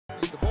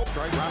The ball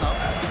straight run up.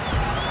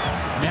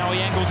 Now he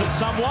angles it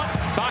somewhat.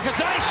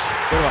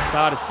 Barkadash. Where do I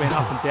start? It's been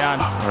up and down.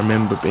 I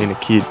remember being a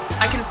kid.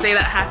 I can see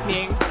that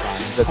happening.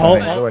 That's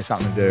something, there's always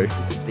something to do.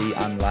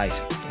 The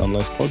Unlaced.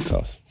 Unlaced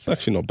podcast. It's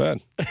actually not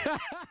bad.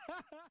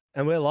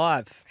 And we're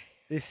live.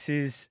 This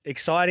is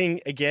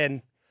exciting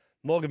again.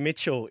 Morgan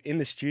Mitchell in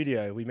the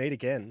studio. We meet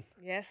again.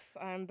 Yes,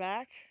 I'm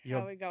back. How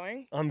are we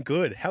going? I'm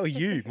good. How are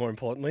you, more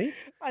importantly?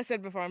 I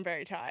said before, I'm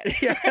very tired.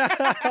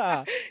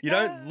 You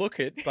don't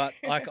look it, but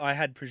like I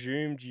had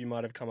presumed you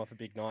might have come off a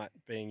big night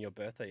being your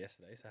birthday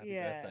yesterday, so happy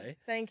birthday.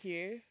 Thank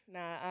you.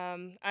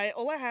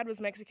 All I had was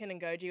Mexican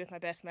and goji with my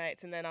best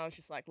mates, and then I was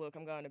just like, look,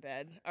 I'm going to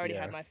bed. I already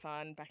had my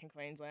fun back in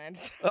Queensland.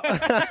 So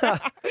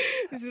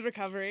this is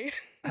recovery.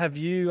 Have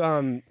you,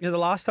 the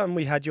last time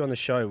we had you on the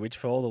show, which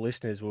for all the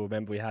listeners will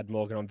remember we had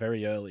Morgan on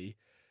very early,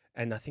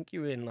 and I think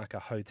you were in like a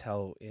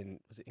hotel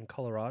was it in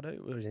Colorado?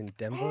 It was in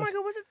Denver. Oh my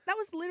God, that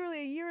was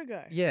literally a year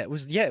ago. Yeah, it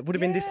would have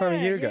been this time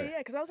a year ago. Yeah,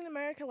 because I was in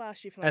America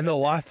last year for my And the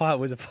birthday. Wi-Fi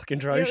was fucking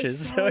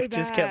atrocious, so it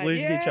just kept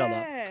losing each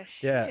other.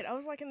 Yeah, I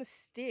was like in the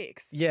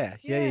sticks. Yeah.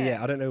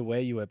 I don't know where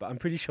you were, but I'm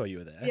pretty sure you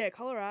were there. Yeah,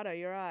 Colorado,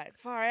 you're right.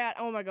 Far out.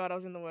 Oh my God, I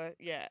was in the worst.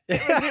 Yeah,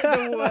 it was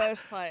in the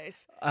worst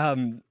place.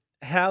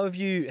 How have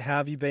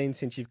you been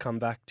since you've come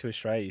back to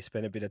Australia? You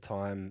spent a bit of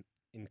time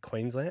in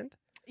Queensland?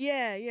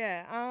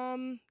 Yeah.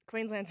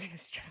 Queensland's in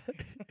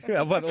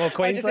Australia. Well,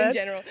 Queensland? Just in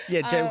general.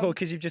 Yeah,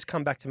 because you've just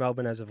come back to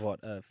Melbourne as of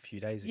what, a few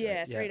days ago?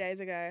 Yeah, 3 days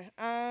ago.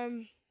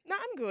 No,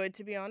 I'm good,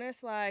 to be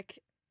honest. Like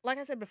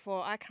I said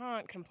before, I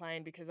can't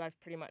complain because I've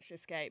pretty much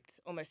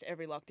escaped almost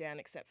every lockdown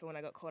except for when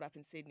I got caught up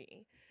in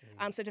Sydney.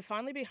 So to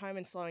finally be home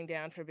and slowing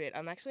down for a bit,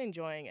 I'm actually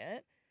enjoying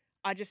it.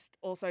 I just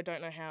also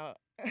don't know how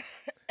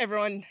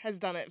everyone has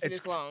done it for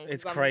this long.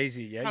 It's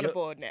crazy, yeah. Kind of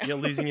bored now. You're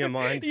losing your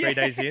mind 3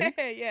 days in?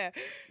 Yeah.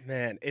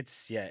 Man,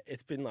 it's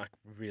been like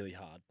really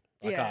hard.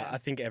 Like I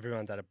think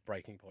everyone's at a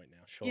breaking point now,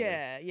 surely.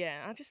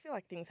 Yeah. I just feel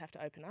like things have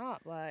to open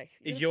up. Like,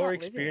 your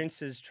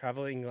experiences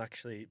travelling will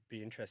actually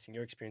be interesting.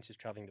 Your experiences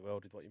travelling the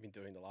world with what you've been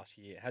doing the last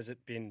year, has it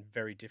been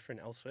very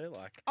different elsewhere?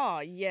 Like, oh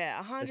yeah,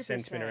 100%. The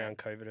sentiment around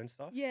COVID and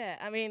stuff. Yeah,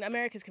 I mean,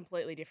 America's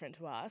completely different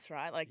to us,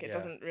 right? Like, it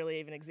doesn't really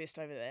even exist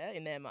over there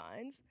in their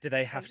minds. Do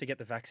they have to get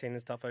the vaccine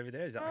and stuff over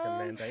there? Is that like a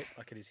mandate,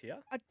 like it is here?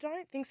 I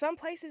don't think some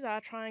places are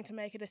trying to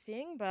make it a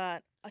thing,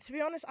 but to be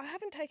honest, I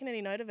haven't taken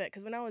any note of it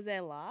because when I was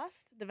there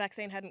last, the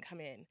vaccine hadn't come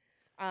in.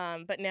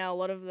 But now a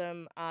lot of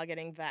them are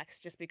getting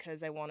vaxxed just because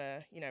they want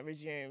to,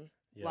 resume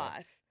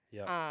life.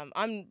 Yeah.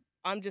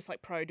 I'm just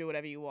like pro do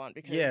whatever you want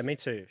because me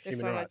too.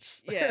 Human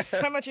rights.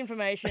 So much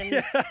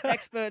information,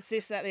 experts,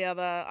 this, that, the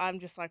other. I'm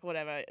just like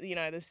whatever.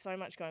 There's so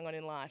much going on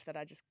in life that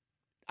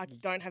I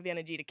don't have the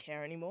energy to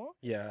care anymore.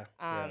 Yeah.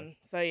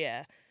 So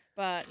yeah.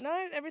 But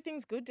no,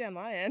 everything's good down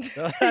my end.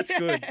 Oh, that's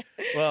good.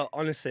 Well,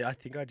 honestly, I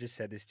think I just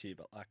said this to you,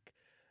 but like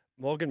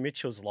Morgan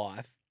Mitchell's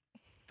life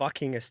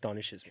fucking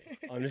astonishes me.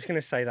 I'm just going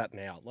to say that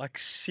now. Like,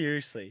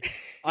 seriously.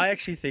 I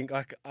actually think,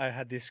 like, I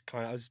had this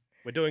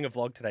we're doing a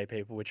vlog today,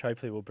 people, which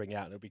hopefully we'll bring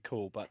out and it'll be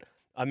cool. But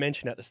I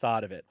mentioned at the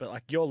start of it, but,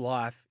 like, your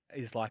life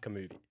is like a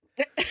movie.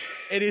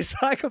 It is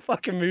like a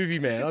fucking movie,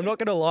 man. I'm not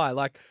going to lie.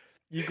 Like,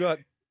 you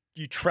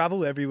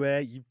travel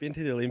everywhere. You've been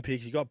to the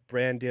Olympics. You got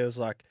brand deals.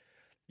 Like,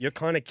 you're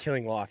kind of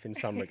killing life in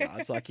some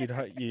regards. Like,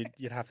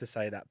 you'd have to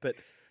say that. But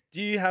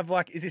do you have,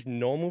 like, is this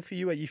normal for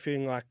you? Are you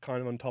feeling like kind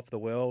of on top of the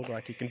world?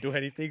 Like you can do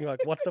anything?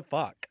 Like, what the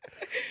fuck?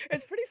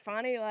 It's pretty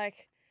funny.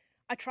 Like,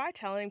 I try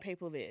telling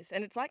people this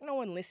and it's like no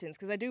one listens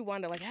because I do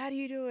wonder, like, how do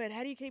you do it?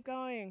 How do you keep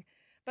going?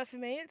 But for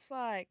me, it's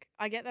like,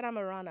 I get that I'm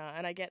a runner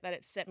and I get that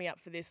it's set me up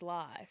for this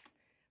life.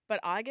 But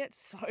I get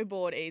so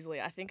bored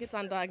easily. I think it's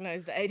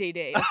undiagnosed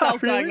ADD,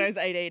 self-diagnosed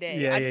ADD.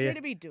 I just need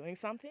to be doing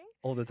something.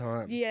 All the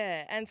time.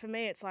 Yeah. And for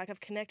me, it's like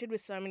I've connected with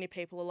so many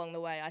people along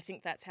the way. I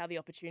think that's how the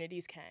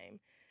opportunities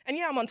came. And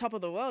I'm on top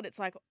of the world. It's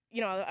like,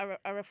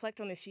 I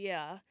reflect on this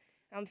year.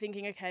 And I'm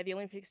thinking, okay, the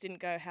Olympics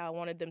didn't go how I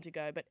wanted them to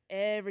go, but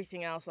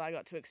everything else I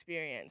got to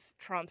experience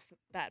trumps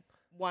that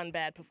one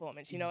bad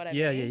performance. You know what I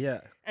mean? Yeah.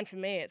 And for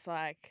me, it's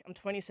like I'm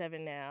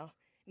 27 now,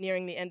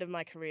 nearing the end of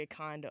my career,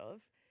 kind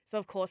of. So,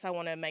 of course, I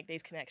want to make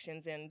these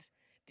connections and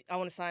I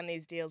want to sign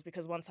these deals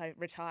because once I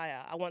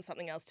retire, I want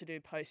something else to do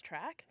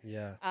post-track.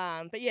 Yeah.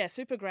 But yeah,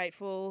 super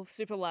grateful,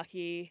 super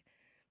lucky.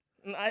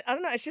 I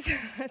don't know. It's just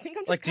I think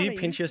I'm just like. Do you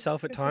pinch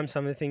yourself at times?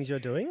 Some of the things you're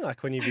doing,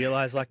 like when you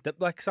realize,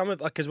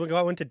 because we'll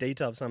go into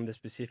detail of some of the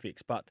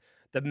specifics, but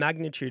the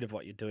magnitude of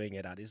what you're doing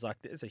it at is like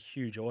there's a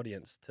huge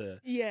audience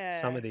to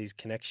some of these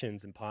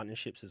connections and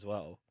partnerships as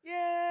well.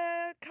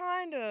 Yeah,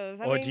 kind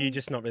of. Or do you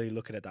just not really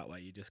look at it that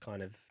way? You just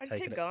kind of I just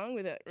keep going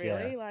with it.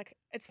 Really, like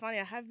it's funny.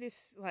 I have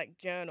this like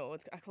journal.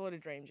 I call it a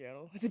dream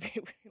journal. It's a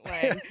bit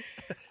lame.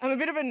 I'm a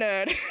bit of a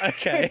nerd.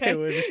 Okay,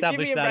 we've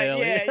established that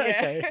earlier. Yeah.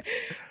 Okay.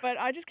 But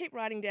I just keep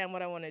writing down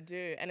what I want to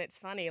do, and it's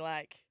funny.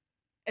 Like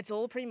it's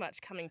all pretty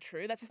much coming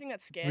true. That's the thing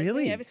that scares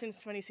me. Ever since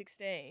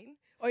 2016,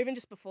 or even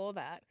just before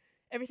that.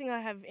 Everything I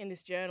have in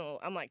this journal,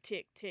 I'm like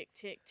tick, tick,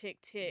 tick, tick,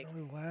 tick.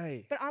 No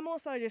way. But I'm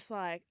also just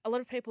like, a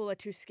lot of people are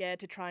too scared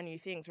to try new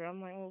things where I'm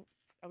like, well,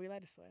 Are we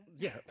allowed to swear?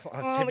 Yeah.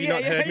 Oh, Have you yeah,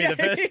 not yeah, heard me yeah, the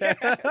first yeah.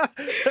 time?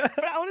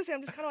 But honestly,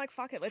 I'm just kind of like,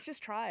 fuck it, let's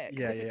just try it. 'Cause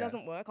Yeah, if yeah. it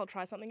doesn't work, I'll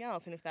try something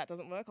else. And if that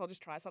doesn't work, I'll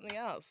just try something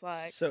else.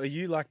 Like, So are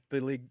you like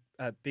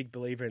a big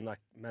believer in like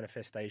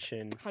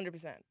manifestation?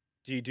 100%.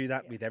 Do you do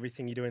that Yeah. with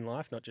everything you do in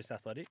life, not just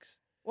athletics?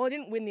 Well, I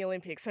didn't win the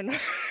Olympics, so no.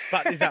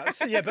 But is that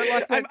so? Yeah, but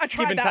like I give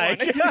tried and that one.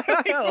 take. It didn't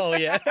really Oh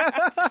yeah.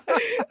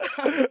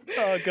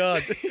 Oh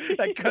god,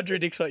 that Yeah.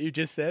 contradicts what you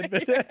just said.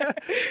 But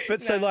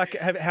but so No. like,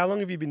 how long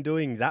have you been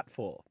doing that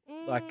for?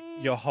 Like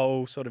your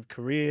whole sort of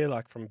career,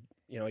 like from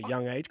a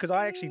young age? Because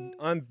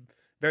I'm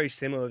very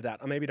similar with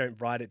that. I maybe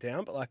don't write it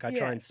down, but like I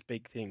try Yeah. and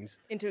speak things.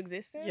 Into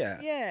existence? Yeah,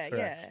 Yeah,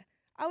 correct. yeah.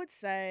 I would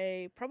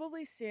say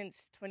probably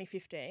since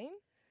 2015.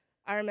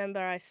 I remember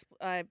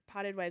I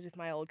parted ways with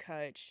my old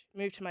coach,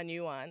 moved to my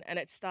new one, and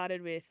it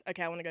started with,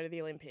 okay, I want to go to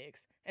the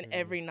Olympics. And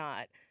every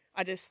night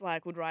I just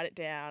like would write it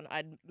down,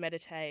 I'd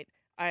meditate.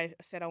 I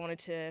said I wanted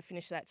to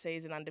finish that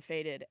season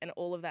undefeated, and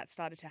all of that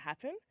started to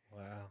happen.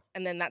 Wow.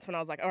 And then that's when I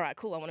was like, all right,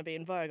 cool, I want to be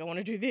in Vogue. I want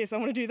to do this, I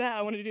want to do that,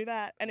 I want to do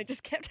that. And it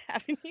just kept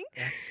happening.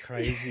 That's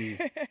crazy.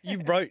 You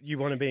wrote you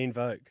want to be in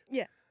Vogue.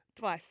 Yeah,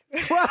 twice.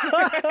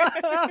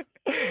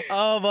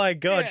 Oh my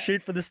god! Yeah.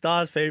 Shoot for the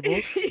stars, people!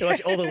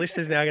 All the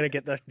listeners now are going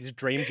to get this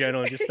dream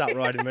journal and just start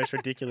writing the most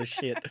ridiculous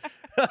shit.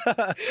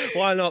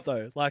 Why not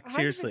though? Like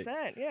seriously.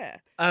 100%, yeah.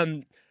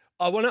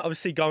 I want to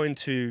obviously go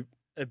into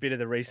a bit of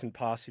the recent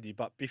past with you,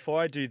 but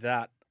before I do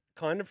that,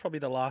 kind of probably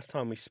the last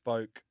time we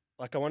spoke,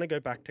 like I want to go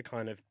back to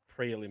kind of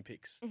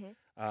pre-Olympics,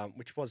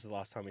 which was the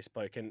last time we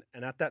spoke, and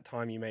at that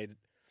time you made.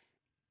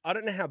 I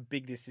don't know how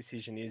big this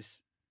decision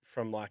is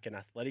from like an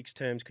athletics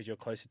terms because you're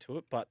closer to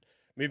it, but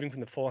moving from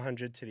the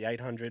 400 to the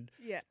 800,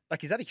 Yeah.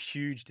 like, is that a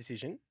huge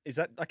decision? Is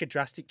that like a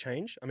drastic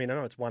change? I mean, I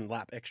know it's one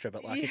lap extra,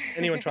 but like if Yeah.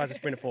 anyone tries to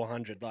sprint a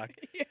 400,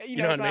 like, Yeah, you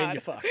know what it's I mean? hard.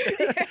 You're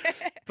fucked.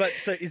 Yeah. But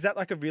so is that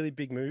like a really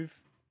big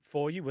move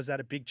for you? Was that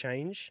a big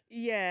change?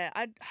 Yeah,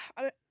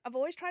 I've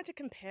always tried to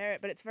compare it,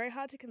 but it's very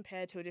hard to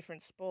compare to a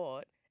different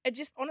sport. It'd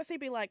just honestly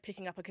be like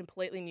picking up a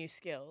completely new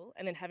skill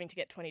and then having to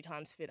get 20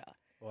 times fitter.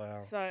 Wow.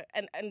 So,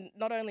 and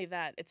not only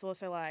that, it's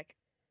also like,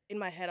 in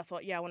my head, I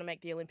thought, yeah, I want to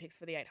make the Olympics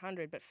for the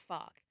 800, but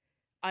fuck.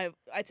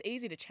 It's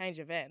easy to change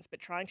events, but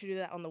trying to do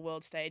that on the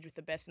world stage with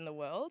the best in the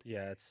world,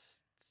 Yeah,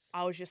 it's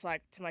I was just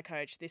like to my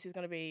coach, this is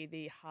going to be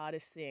the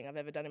hardest thing I've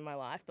ever done in my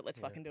life, but let's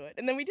fucking do it.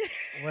 And then we did.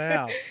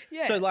 wow.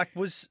 Yeah. So like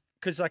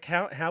because like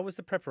how was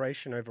the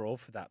preparation overall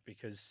for that?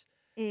 Because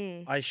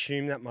Mm. I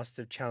assume that must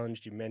have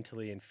challenged you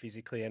mentally and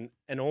physically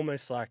and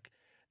almost like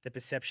the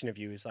perception of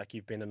you is like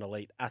you've been an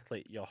elite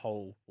athlete your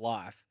whole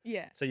life.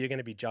 Yeah. So you're going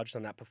to be judged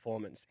on that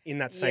performance in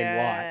that same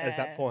light as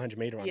that Yeah. 400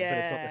 meter runner, but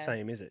it's not the Yeah.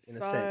 same, is it? In a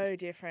So sense.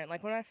 different.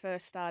 Like when I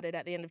first started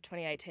at the end of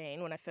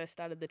 2018, when I first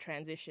started the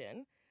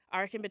transition, I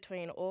reckon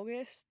between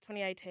August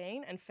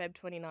 2018 and Feb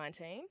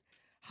 2019,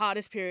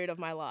 hardest period of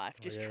my life,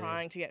 just yeah, yeah.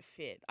 trying to get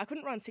fit. I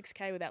couldn't run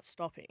 6K without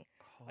stopping.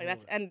 Like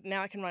Oh, and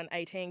now I can run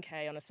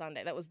 18K on a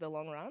Sunday. That was the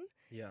long run.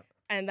 yeah.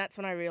 And that's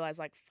when I realized,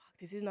 like, fuck,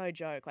 this is no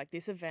joke. Like,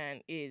 this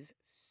event is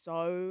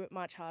so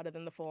much harder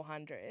than the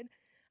 400.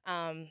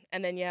 And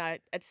then, yeah,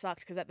 it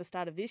sucked because at the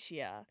start of this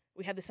year,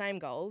 we had the same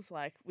goals.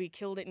 Like, we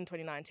killed it in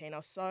 2019. I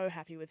was so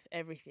happy with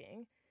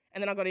everything.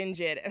 And then I got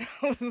injured and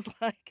I was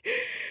like,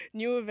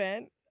 new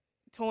event,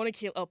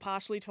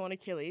 partially torn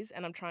Achilles,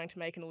 and I'm trying to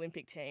make an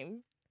Olympic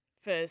team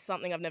for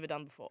something I've never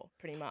done before,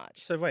 pretty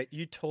much. So wait,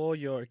 you tore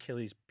your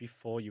Achilles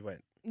before you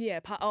went, Yeah,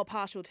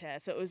 partial tear.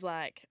 So it was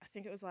like, I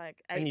think it was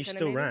like 8 and you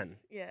still ran.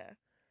 centimeters. Yeah.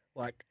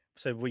 Like,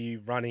 so were you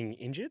running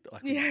injured?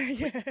 Like, Yeah,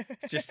 yeah.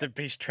 just to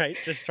be straight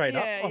up.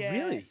 Yeah, Oh, yeah.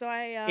 really? So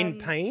I In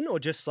pain, or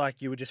just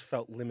like you were just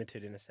felt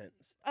limited in a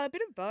sense? a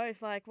bit of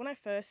both. Like when I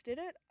first did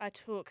it, I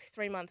took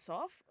 3 months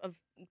off of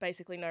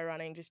basically no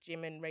running, just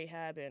gym and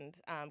rehab and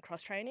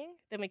cross training.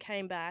 Then we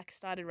came back,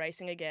 started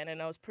racing again,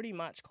 and I was pretty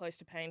much close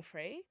to pain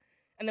free.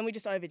 And then we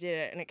just overdid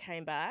it, and it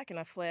came back, and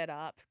I flared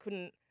up.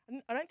 I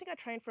don't think I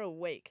trained for a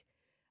week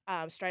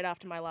straight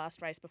after my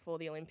last race before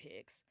the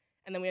Olympics.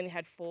 And then we only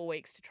had 4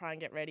 weeks to try and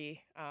get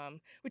ready,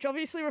 which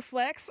obviously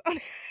reflects on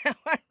how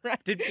I ran.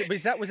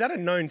 Was that a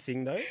known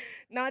thing though?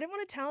 No, I didn't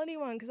want to tell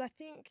anyone because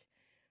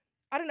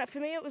I don't know, for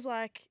me it was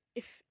like,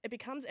 if it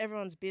becomes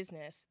everyone's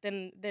business,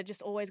 then they're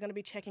just always going to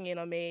be checking in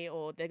on me,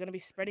 or they're going to be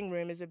spreading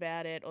rumours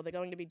about it, or they're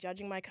going to be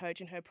judging my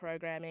coach and her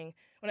programming,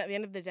 when at the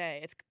end of the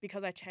day, it's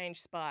because I changed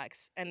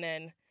spikes and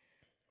then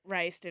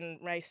raced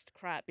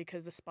crap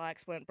because the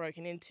spikes weren't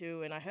broken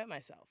into and I hurt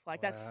myself.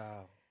 Like I just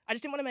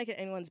didn't want to make it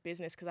anyone's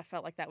business because I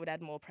felt like that would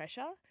add more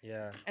pressure.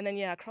 Yeah. And then,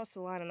 I crossed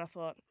the line and I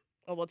thought,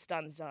 well, what's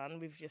done's done.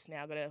 We've just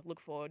now got to look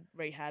forward,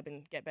 rehab,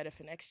 and get better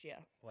for next year.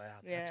 Wow,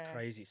 that's Yeah.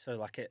 crazy. So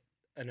like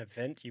an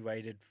event you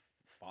waited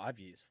 5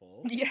 years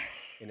for, Yeah.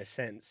 in a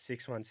sense,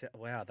 6 months.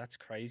 Wow, that's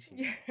crazy.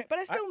 Yeah. But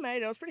I still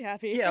made it. I was pretty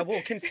happy. Yeah,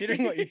 well,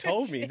 considering what you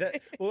told me,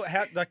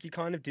 how like you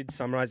kind of did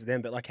summarize it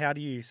then, but like how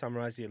do you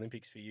summarize the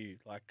Olympics for you?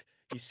 Like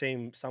you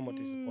seem somewhat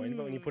disappointed,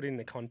 but when you put it in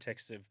the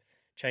context of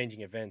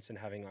changing events and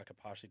having like a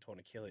partially torn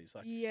Achilles,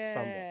 like somewhat,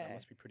 that Yeah.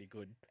 must be pretty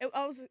good.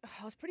 I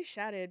was pretty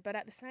shattered, but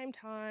at the same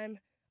time,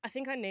 I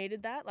think I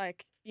needed that.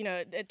 Like, you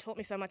know, it taught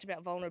me so much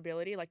about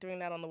vulnerability. Like doing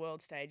that on the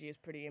world stage is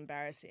pretty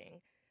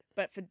embarrassing.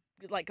 But for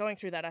like going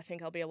through that, I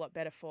think I'll be a lot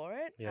better for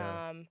it.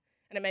 Yeah. And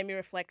it made me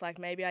reflect, like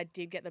maybe I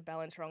did get the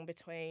balance wrong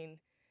between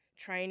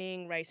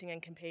training, racing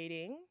and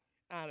competing,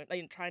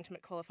 like trying to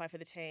qualify for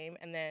the team,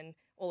 and then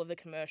all of the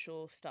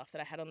commercial stuff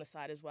that I had on the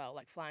side as well,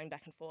 like flying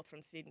back and forth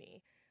from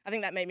Sydney. I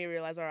think that made me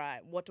realise, all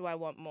right, what do I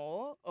want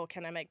more? Or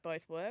can I make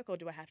both work? Or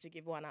do I have to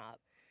give one up?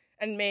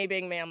 And me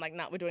being me, I'm like,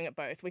 nah, we're doing it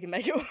both. We can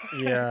make it work.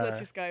 Yeah. Let's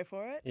just go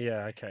for it.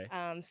 Yeah, okay.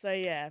 So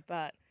yeah,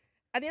 but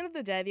at the end of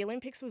the day, the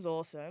Olympics was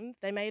awesome.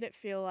 They made it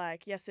feel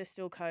like, yes, there's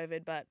still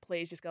COVID, but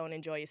please just go and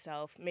enjoy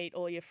yourself. Meet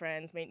all your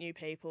friends, meet new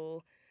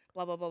people,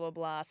 blah, blah, blah, blah,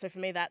 blah. So for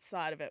me, that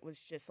side of it was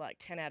just like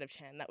 10 out of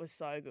 10. That was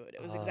so good.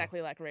 It was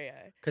exactly like Rio.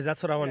 Because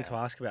that's what I wanted to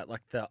ask about.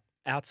 Like the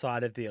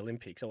outside of the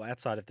Olympics or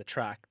outside of the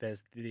track,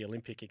 there's the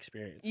Olympic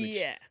experience,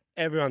 which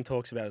everyone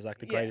talks about as like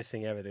the greatest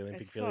thing ever, the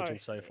Olympic Village and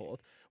so forth.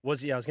 I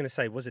was going to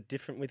say, was it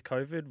different with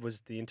COVID?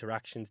 Was the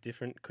interactions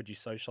different? Could you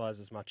socialise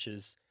as much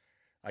as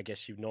I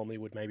guess you normally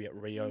would maybe at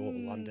Rio or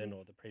London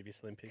or the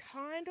previous Olympics?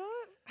 Kind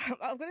of.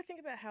 I've got to think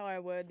about how I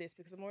word this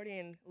because I'm already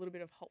in a little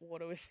bit of hot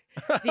water with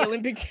the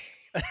Olympic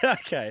team.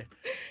 Okay.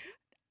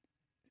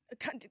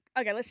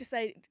 Okay, let's just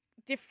say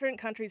different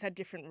countries had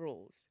different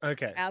rules.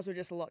 Okay. Ours were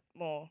just a lot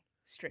more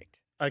strict.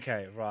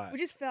 Okay, right.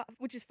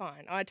 Which is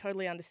fine. I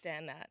totally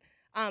understand that.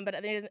 But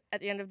at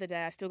the end of the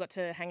day, I still got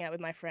to hang out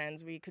with my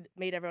friends. We could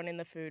meet everyone in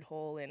the food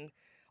hall and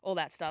all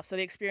that stuff. So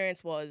the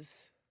experience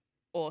was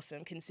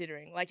awesome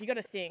considering. Like, you got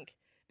to think,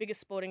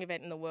 biggest sporting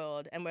event in the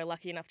world, and we're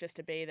lucky enough just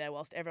to be there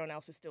whilst everyone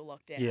else was still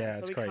locked down. Yeah, so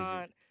it's we crazy.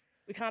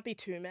 We can't be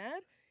too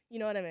mad. You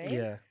know what I mean?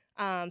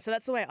 Yeah. So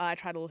that's the way I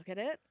try to look at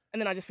it.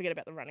 And then I just forget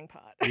about the running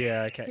part.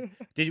 Yeah, okay.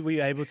 Were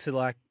you able to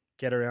like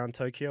get around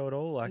Tokyo at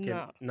all? Like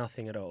No.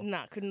 nothing at all?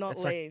 No, could not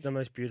it's leave. Like the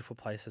most beautiful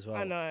place as well.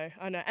 I know.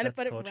 And That's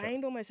but torture. it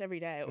rained almost every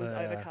day. It was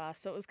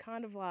overcast. So it was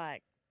kind of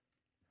like,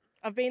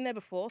 I've been there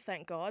before,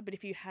 thank God. But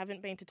if you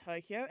haven't been to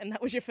Tokyo and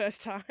that was your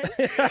first time,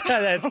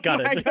 that's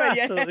gutted. my God,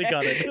 yeah. Absolutely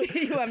gutted.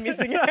 You are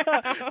missing out.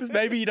 Because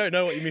maybe you don't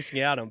know what you're missing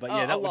out on, but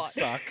yeah, that would lot.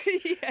 suck.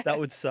 Yeah. That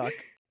would suck.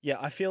 Yeah,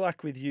 I feel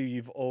like with you,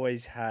 you've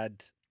always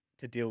had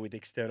to deal with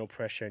external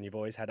pressure and you've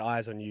always had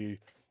eyes on you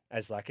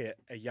as like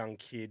a young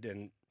kid,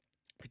 and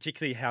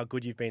particularly how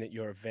good you've been at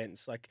your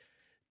events. Like,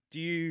 do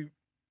you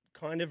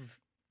kind of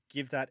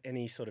give that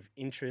any sort of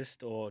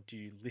interest, or do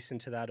you listen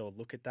to that or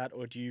look at that,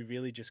 or do you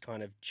really just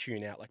kind of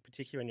tune out, like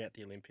particularly when you're at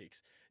the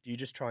Olympics? Do you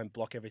just try and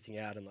block everything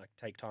out and like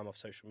take time off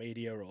social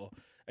media, or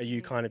are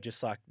you kind of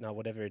just like, no,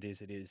 whatever it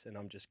is, and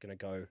I'm just going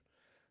to go?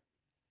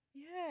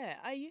 Yeah,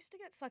 I used to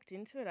get sucked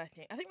into it, I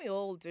think. I think we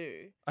all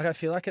do. Like, I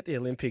feel like at the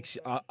Olympics,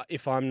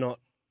 if I'm not,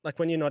 like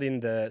when you're not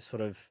in the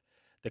sort of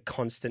the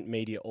constant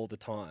media all the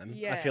time,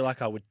 I feel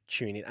like I would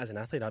tune in. As an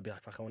athlete, I'd be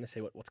like, fuck, I want to see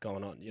what's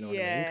going on. You know what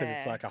I mean? Because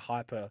it's like a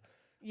hyper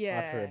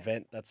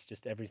event that's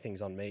just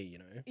everything's on me, you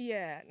know?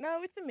 Yeah. No,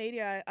 with the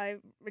media, I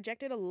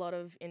rejected a lot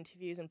of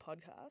interviews and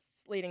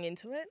podcasts leading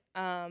into it.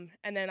 And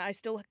then I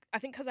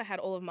think because I had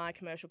all of my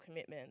commercial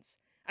commitments,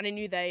 and I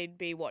knew they'd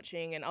be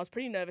watching, and I was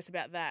pretty nervous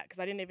about that because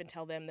I didn't even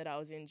tell them that I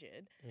was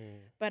injured.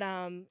 But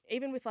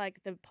even with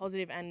like the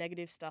positive and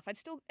negative stuff,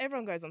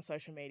 everyone goes on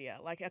social media.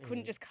 Like I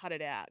couldn't just cut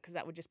it out because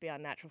that would just be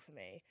unnatural for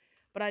me.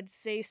 But I'd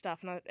see stuff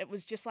and it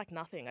was just like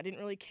nothing. I didn't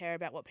really care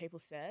about what people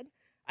said.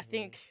 I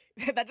think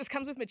that just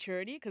comes with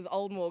maturity because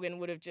old Morgan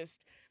would have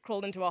just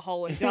crawled into a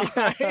hole and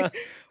died.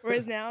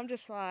 Whereas now I'm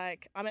just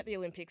like, I'm at the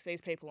Olympics,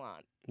 these people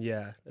aren't.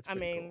 Yeah, that's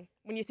pretty cool.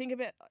 When you think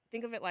of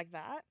it like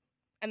that,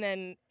 and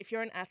then if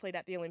you're an athlete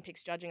at the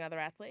Olympics judging other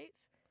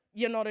athletes,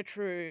 you're not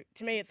to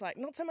me, it's like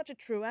not so much a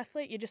true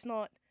athlete, you just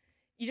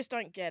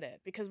don't get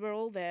it because we're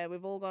all there.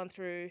 We've all gone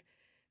through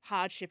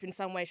hardship in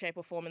some way, shape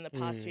or form in the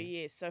past 2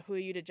 years. So who are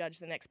you to judge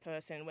the next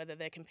person, whether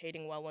they're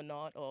competing well or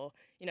not, or,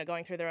 you know,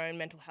 going through their own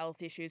mental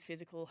health issues,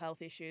 physical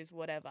health issues,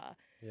 whatever.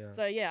 Yeah.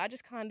 So yeah, I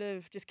just kind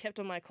of just kept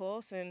on my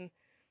course and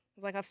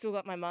was like, I've still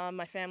got my mum,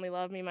 my family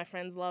love me, my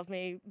friends love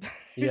me.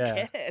 Who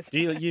cares?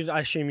 I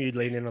assume you'd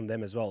lean in on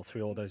them as well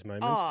through all those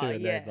moments too,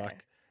 and they've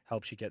like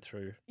helped you get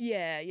through.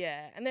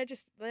 Yeah. And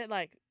they're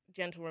like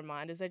gentle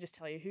reminders. They just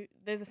tell you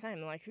they're the same.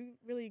 They're like, who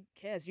really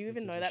cares? Do you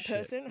even know that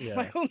person? Yeah. I'm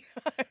like, oh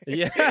no.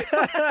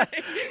 Yeah.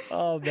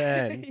 Oh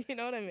man. You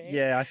know what I mean?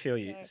 Yeah, I feel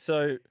you.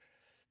 So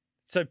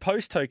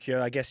post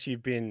Tokyo, I guess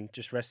you've been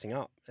just resting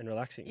up and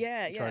relaxing.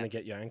 Yeah. Trying to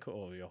get your ankle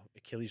or your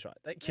Achilles right.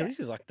 Achilles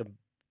is like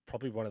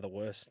probably one of the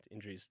worst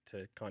injuries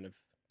to kind of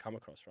come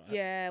across, right?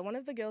 Yeah, one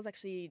of the girls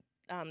actually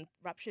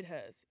ruptured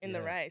hers in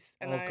the race.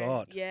 And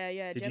God.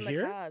 Yeah. Did Jen you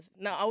hear it?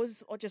 No, I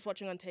was just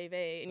watching on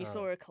TV and you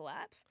saw her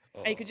collapse.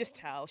 And you could just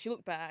tell. She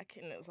looked back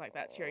and it was like,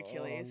 that's your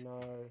Achilles.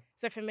 Oh, no.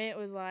 So for me, it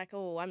was like,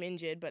 oh, I'm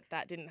injured, but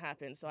that didn't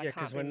happen, so I can't be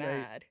because when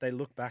mad. they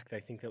look back, they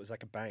think that was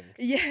like a bang.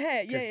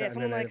 Yeah.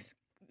 Someone has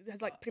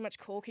like pretty much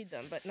corkied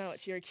them, but no,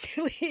 it's your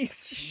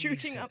Achilles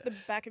shooting up the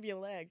back of your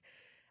leg.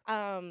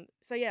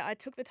 So yeah, I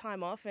took the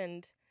time off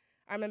and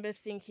I remember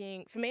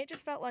thinking, for me, it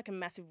just felt like a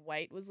massive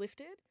weight was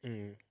lifted.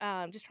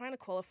 Just trying to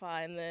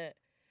qualify and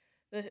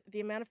the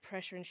amount of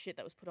pressure and shit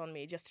that was put on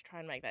me just to try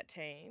and make that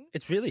team.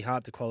 It's really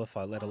hard to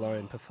qualify, let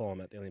alone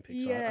perform at the Olympics.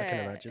 I can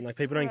Yeah, imagine. Like it's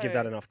people don't give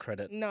that so- enough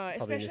credit. No,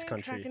 probably in this especially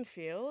in track country. and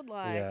field.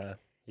 Like, Yeah,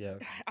 yeah,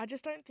 I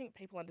just don't think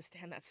people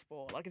understand that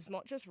sport. Like, it's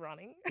not just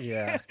running.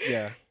 yeah,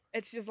 yeah.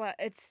 It's just like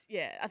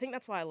I think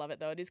that's why I love it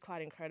though. It is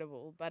quite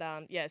incredible. But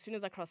yeah, as soon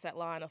as I crossed that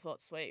line, I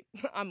thought, sweet,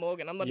 I'm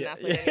Morgan. I'm not an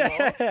athlete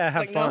anymore. Have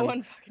Like fun. no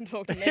one fucking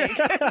talk to me.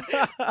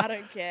 'Cause I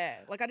don't care.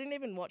 Like I didn't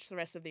even watch the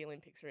rest of the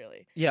Olympics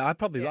really. Yeah, I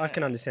can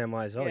Yeah. understand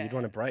why as well. You'd Yeah.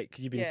 want a break.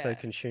 You've been so Yeah.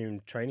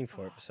 consumed training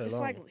for it for so Just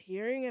long. like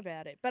hearing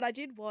about it. But I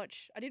did want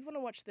to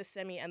watch the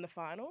semi and the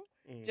final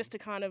just to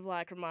kind of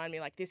like remind me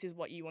like this is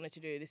what you wanted to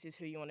do. This is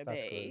who you want to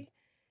That's be. good.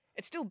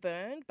 It's still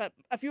burned, but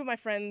a few of my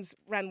friends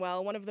ran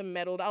well. One of them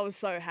medaled. I was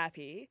so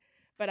happy.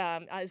 But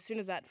as soon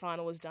as that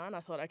final was done, I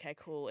thought, okay,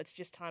 cool. It's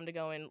just time to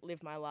go and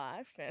live my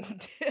life.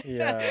 And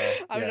Yeah,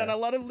 I've yeah. done a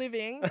lot of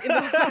living in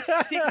the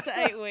last 6 to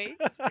 8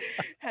 weeks.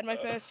 Had my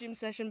first gym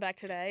session back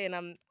today, and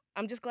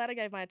I'm just glad I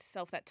gave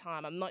myself that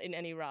time. I'm not in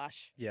any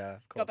rush. Yeah,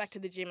 of course. Got back to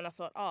the gym and I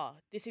thought, oh,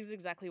 this is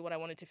exactly what I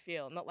wanted to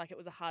feel. Not like it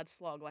was a hard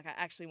slog. Like I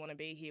actually want to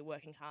be here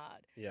working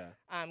hard. Yeah.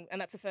 And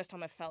that's the first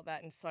time I've felt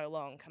that in so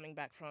long, coming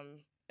back from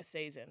a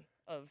season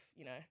of,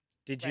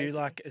 Did you racing.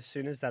 like as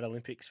soon as that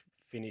Olympics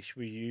finished?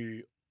 Were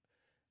you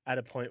at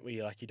a point where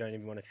you like you don't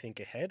even want to think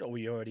ahead, or were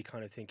you already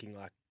kind of thinking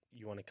like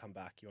you want to come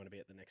back, you want to be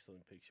at the next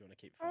Olympics, you want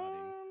to keep fighting?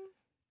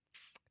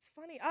 It's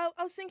funny. I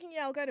was thinking,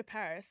 yeah, I'll go to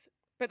Paris.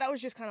 But that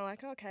was just kind of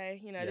like, okay,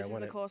 Yeah, this is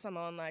when the it- course I'm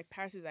on. Like,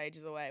 Paris is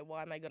ages away.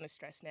 Why am I going to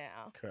stress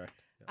now?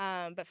 Correct.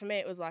 Yeah. But for me,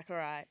 it was like, all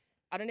right,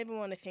 I don't even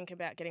want to think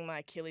about getting my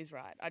Achilles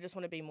right. I just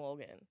want to be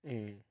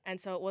Morgan. And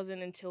so it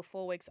wasn't until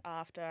 4 weeks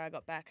after I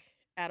got back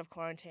out of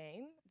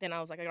quarantine, then I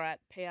was like, all right,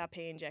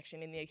 PRP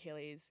injection in the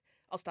Achilles.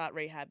 I'll start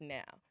rehab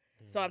now.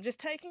 So I'm just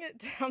taking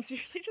it, I'm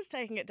seriously just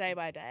taking it day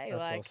by day.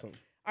 That's like, awesome.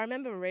 I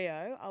remember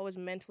Rio, I was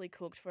mentally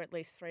cooked for at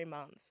least 3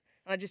 months.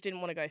 And I just didn't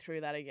want to go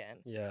through that again.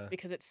 Yeah.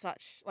 Because it's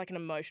such like an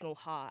emotional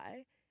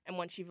high. And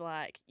once you've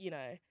like,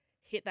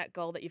 hit that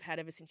goal that you've had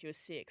ever since you were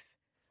 6,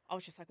 I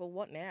was just like, well,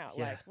 what now?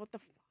 Yeah. Like, what the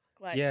fuck?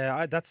 Like,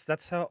 Yeah,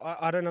 that's how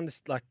I don't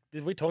understand.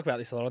 Like, we talk about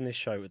this a lot on this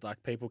show with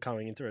like people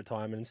coming into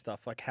retirement and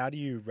stuff. Like, how do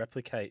you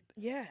replicate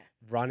yeah.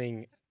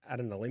 running at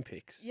an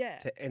Olympics Yeah.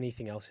 to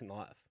anything else in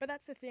life? But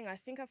that's the thing. I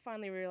think I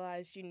finally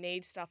realized you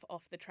need stuff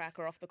off the track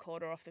or off the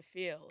court or off the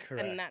field.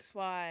 Correct. And that's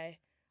why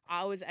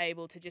I was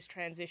able to just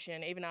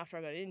transition even after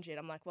I got injured.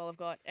 I'm like, well, I've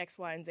got X,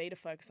 Y, and Z to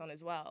focus on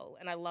as well.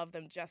 And I love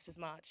them just as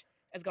much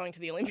as going to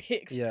the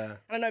Olympics. Yeah.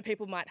 And I know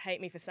people might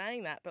hate me for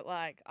saying that, but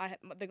like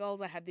the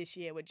goals I had this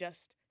year were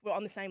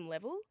on the same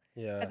level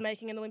Yeah. as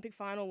making an Olympic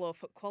final or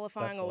for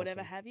qualifying That's or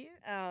whatever awesome. have you.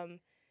 And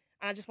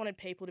I just wanted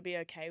people to be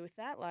okay with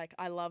that. Like,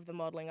 I love the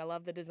modelling. I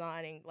love the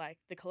designing. Like,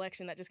 the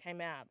collection that just came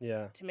out,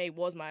 Yeah. to me,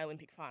 was my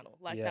Olympic final.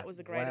 Like, Yeah. that was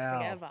the greatest thing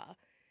Wow. ever.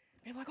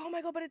 People are like, oh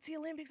my God, but it's the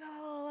Olympics.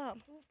 Well,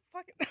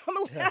 fuck it. I'm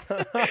allowed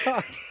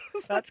to.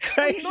 It's That's like,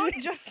 crazy. I'm not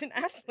just an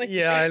athlete.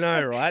 Yeah, I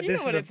know, right? You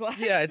know what it's like.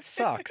 Yeah, it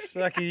sucks.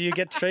 Like you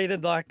get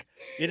treated like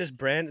you're just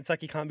brand. It's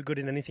like you can't be good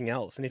in anything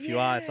else, and if you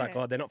are, it's like,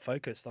 Yeah. oh, they're not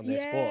focused on their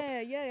sport. Yeah,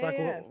 It's yeah, like,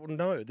 yeah. well,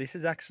 no, this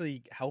is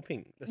actually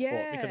helping the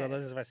sport because Yeah.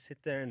 otherwise, if I sit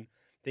there and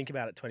think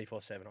about it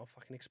 24/7, I'll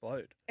fucking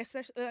explode.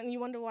 Especially, and you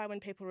wonder why when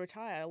people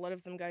retire, a lot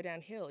of them go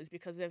downhill is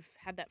because they've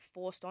had that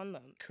forced on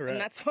them. Correct. And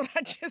that's what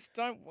I just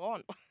don't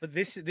want. But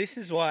this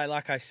is why,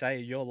 like I say,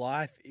 your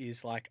life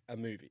is like a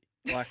movie.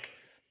 Like,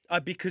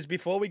 because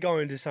before we go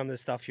into some of the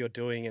stuff you're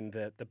doing and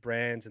the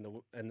brands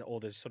and all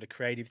the sort of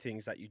creative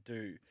things that you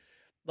do,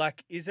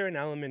 like, is there an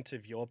element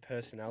of your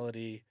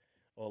personality,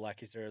 or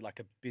like, is there like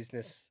a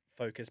business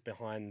focus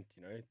behind,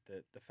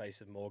 the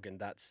face of Morgan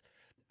that's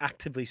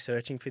actively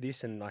searching for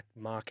this and like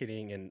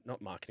marketing and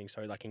not marketing,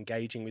 sorry, like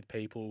engaging with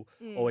people,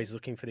 always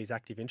looking for these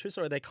active interests,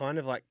 or are they kind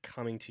of like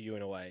coming to you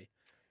in a way?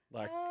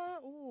 Like,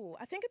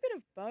 I think a bit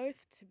of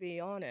both, to be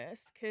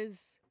honest,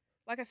 because,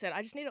 like I said,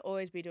 I just need to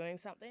always be doing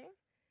something.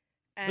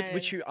 And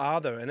which you are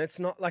though, and it's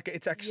not like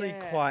it's actually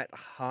Yeah. quite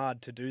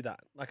hard to do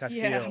that. Like I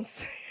yeah, feel, I'm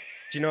so-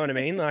 do you know what I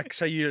mean? Like,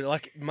 so you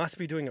like must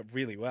be doing it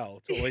really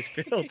well to always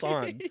fill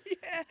time.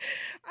 Yeah,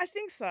 I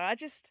think so. I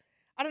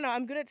don't know.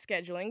 I'm good at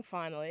scheduling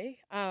finally.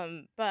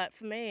 But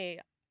for me,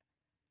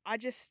 I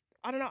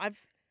don't know. I've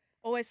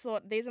always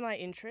thought these are my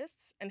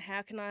interests, and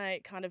how can I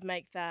kind of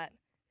make that?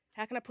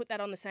 How can I put that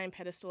on the same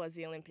pedestal as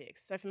the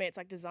Olympics? So for me, it's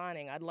like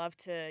designing. I'd love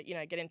to,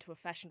 get into a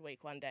fashion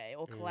week one day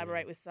or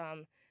collaborate with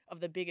some of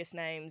the biggest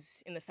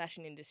names in the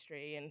fashion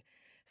industry. And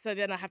so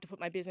then I have to put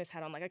my business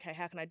hat on, like, okay,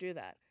 how can I do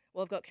that?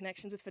 Well, I've got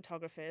connections with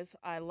photographers.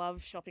 I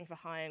love shopping for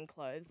high-end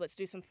clothes. Let's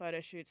do some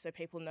photo shoots so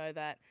people know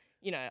that,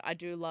 I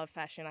do love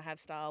fashion. I have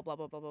style, blah,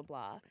 blah, blah, blah,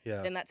 blah.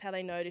 Yeah. Then that's how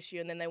they notice you,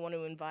 and then they want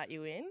to invite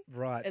you in.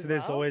 Right. as So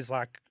there's well. always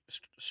like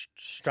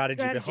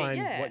strategy behind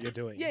yeah. what you're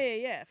doing.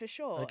 Yeah, for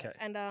sure. Okay.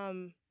 And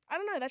I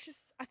don't know. That's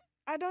just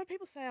I know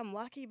people say I'm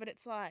lucky, but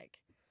it's like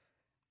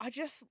I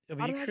just Yeah, I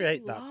but don't you know, I create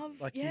just that.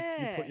 love, Like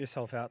yeah. you put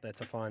yourself out there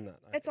to find that.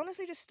 I It's think.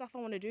 honestly just stuff I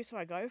want to do, so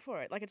I go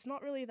for it. Like, it's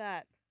not really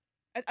that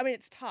I mean,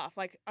 it's tough.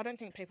 Like, I don't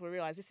think people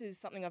realize this is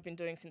something I've been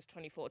doing since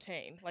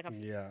 2014. Like,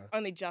 I've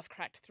only just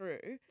cracked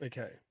through.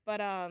 Okay. But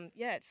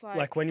yeah, it's like.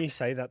 Like when you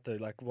say that though,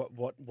 like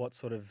what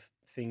sort of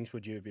things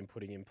would you have been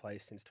putting in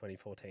place since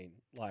 2014?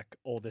 Like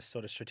all this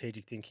sort of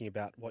strategic thinking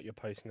about what you're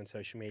posting on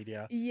social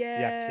media, the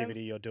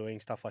activity you're doing,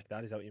 stuff like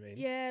that. Is that what you mean?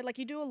 Yeah, like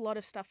you do a lot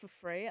of stuff for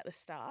free at the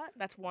start.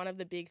 That's one of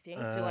the big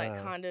things to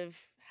like kind of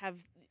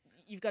have.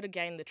 You've got to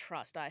gain the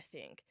trust, I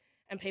think.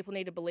 And people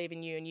need to believe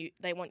in you, and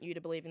they want you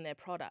to believe in their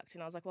product.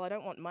 And I was like, well, I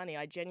don't want money.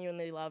 I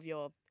genuinely love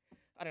your,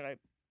 I don't know,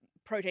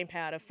 protein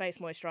powder, face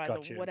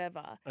moisturizer,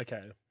 whatever.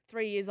 Okay.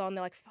 3 years on,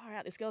 they're like, far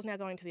out, this girl's now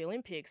going to the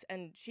Olympics,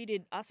 and she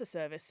did us a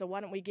service, so why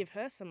don't we give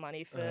her some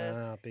money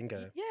for...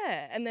 bingo.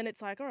 Yeah, and then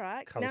it's like, all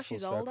right, Comes now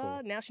she's full older,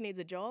 circle. now she needs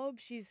a job,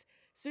 she's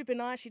super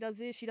nice, she does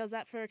this, she does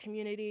that for her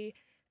community,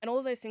 and all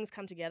of those things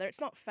come together. It's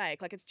not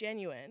fake, like it's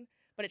genuine,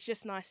 but it's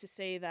just nice to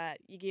see that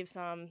you give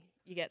some,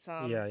 you get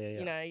some,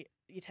 you know,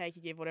 you take,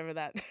 you give, whatever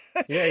that.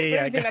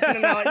 Yeah. I think that's an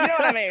analogy. You know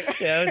what I mean?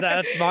 Yeah,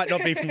 that might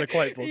not be from the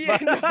quote book. Yeah,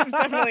 no, it's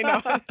definitely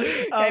not.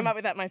 Came up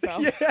with that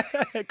myself.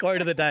 Yeah, quote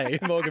of the day,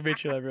 Morgan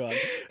Mitchell, everyone.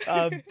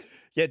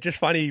 Yeah, just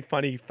funny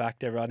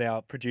fact, everyone.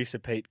 Our producer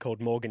Pete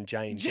called Morgan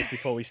Jane just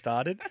before we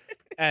started,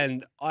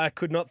 and I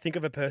could not think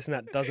of a person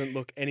that doesn't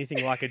look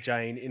anything like a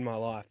Jane in my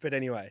life. But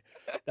anyway,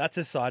 that's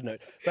a side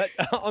note. But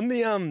on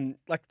the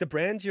like the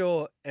brands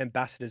you're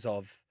ambassadors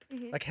of,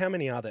 like how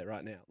many are there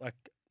right now? Like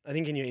I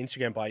think in your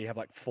Instagram bio you have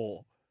like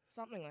 4.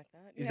 Something like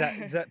that.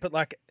 Is that? But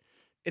like,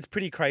 it's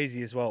pretty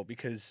crazy as well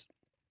because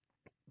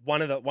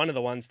one of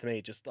the ones to me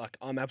just like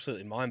I'm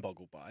absolutely mind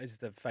boggled by is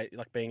the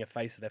like being a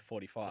face of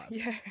F45.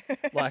 Yeah.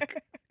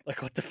 like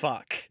what the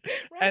fuck?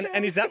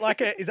 And is that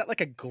like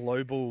a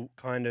global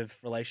kind of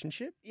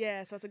relationship?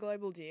 Yeah, so it's a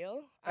global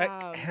deal.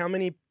 How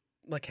many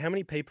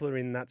people are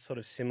in that sort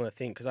of similar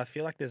thing? Because I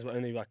feel like there's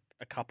only like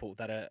a couple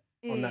that are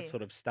on that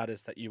sort of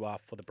status that you are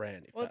for the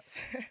brand. Well,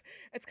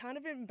 it's kind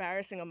of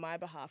embarrassing on my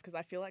behalf because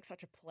I feel like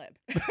such a pleb.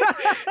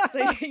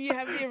 So you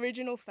have the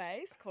original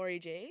face, Corey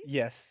G.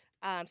 Yes.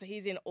 So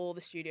he's in all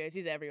the studios.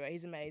 He's everywhere.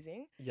 He's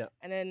amazing. Yeah.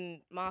 And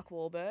then Mark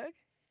Wahlberg,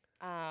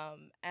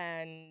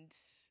 and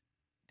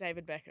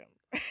David Beckham,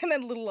 and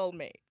then little old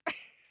me.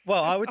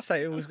 Well, I would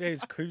say it was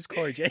who's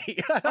Corey G.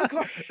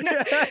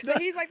 So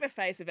he's like the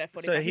face of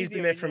F45. So he's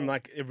been there from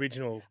like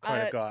original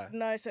kind of guy.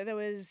 No, so there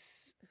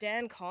was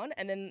Dan Conn,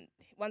 and then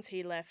once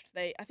he left,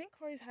 I think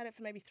Corey's had it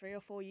for maybe 3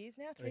 or 4 years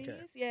now. 3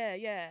 years?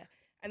 Yeah.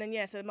 And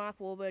then, so Mark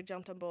Wahlberg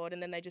jumped on board,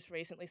 and then they just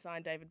recently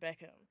signed David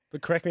Beckham.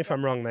 But correct me if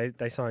I'm wrong,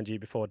 they signed you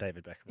before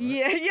David Beckham,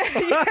 right?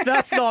 Yeah.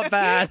 That's not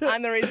bad.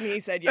 I'm the reason he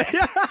said yes.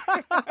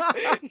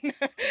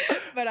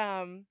 But,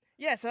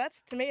 so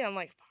that's, to me, I'm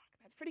like, fuck,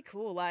 that's pretty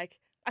cool. Like,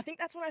 I think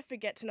that's when I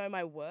forget to know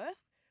my worth.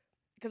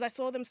 Because I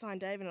saw them sign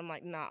David, and I'm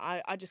like, nah,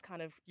 I just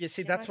kind of. Yeah,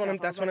 see, that's when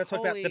I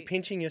talk about the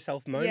pinching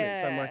yourself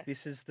moments. I'm like,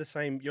 this is the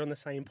same. You're on the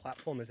same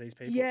platform as these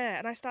people. Yeah,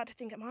 and I start to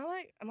think, am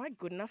I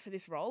good enough for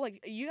this role?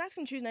 Like, you guys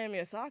can choose Naomi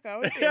Osaka. I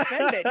won't be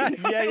offended.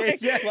 You know?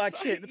 Yeah. Like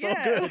shit, it's all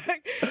good.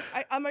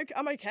 Like,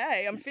 I'm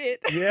okay. I'm fit.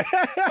 Yeah.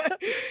 I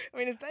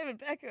mean, it's David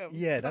Beckham.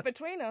 Yeah, but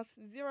between us,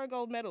 0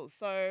 gold medals.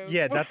 So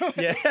yeah,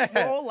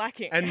 we're all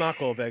lacking. And Mark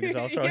Wahlberg as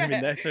well. Throw him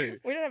in there too.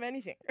 We don't have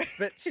anything.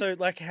 But so,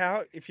 like,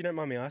 how? If you don't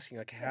mind me asking,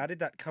 like, how did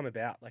that come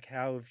about? Like,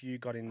 how have you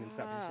got into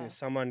that position? Has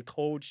someone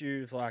called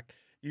you, like,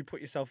 you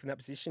put yourself in that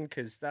position?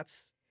 Because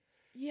that's...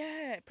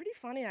 Yeah, pretty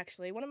funny,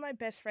 actually. One of my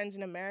best friends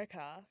in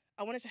America,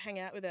 I wanted to hang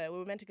out with her. We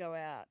were meant to go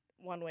out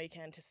one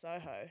weekend to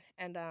Soho.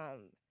 And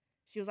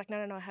she was like,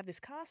 no, I have this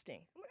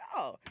casting. I'm like,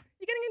 oh,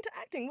 you're getting into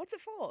acting. What's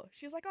it for?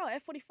 She was like, oh,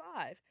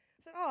 F45.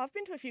 I said, oh, I've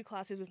been to a few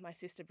classes with my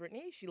sister,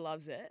 Brittany. She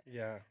loves it.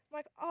 Yeah. I'm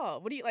like, oh,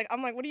 what do you, like,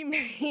 I'm like, what do you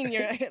mean?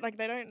 You're, like,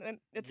 they don't,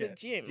 it's a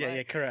gym. Yeah,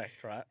 like,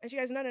 correct, right. And she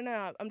goes, no,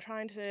 I'm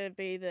trying to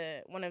be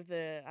one of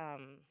the,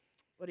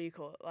 what do you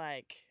call it,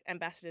 like,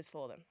 ambassadors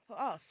for them. I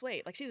thought, oh,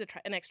 sweet. Like, she's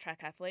an ex-track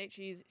athlete.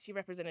 She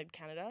represented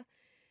Canada.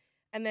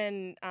 And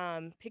then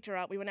picked her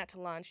up. We went out to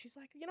lunch. She's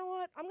like, you know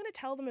what? I'm going to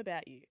tell them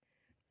about you.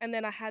 And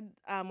then I had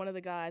one of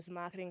the guys,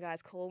 marketing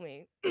guys, call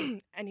me.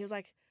 And he was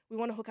like, we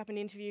want to hook up an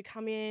interview.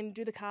 Come in,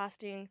 do the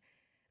casting.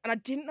 And I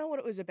didn't know what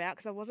it was about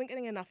because I wasn't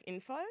getting enough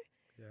info.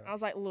 Yeah. And I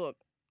was like, look,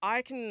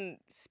 I can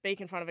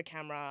speak in front of a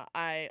camera.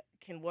 I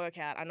can work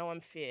out. I know I'm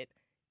fit.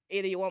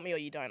 Either you want me or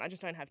you don't. I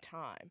just don't have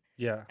time.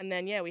 Yeah. And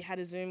then, we had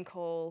a Zoom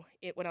call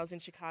when I was in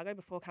Chicago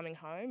before coming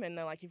home. And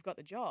they're like, you've got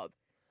the job.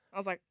 I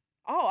was like,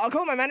 oh, I'll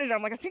call my manager.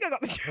 I'm like, I think I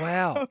got the job.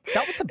 Wow.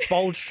 That was a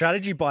bold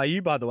strategy by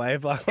you, by the way.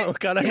 Of like,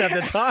 look, I don't have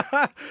the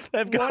time.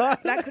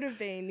 That could have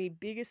been the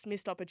biggest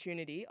missed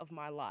opportunity of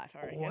my life,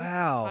 I reckon.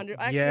 Wow.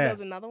 Actually, there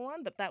was another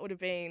one, but that would have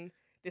been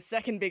the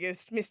second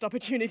biggest missed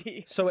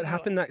opportunity. So it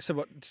happened that, so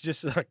what,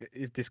 just like,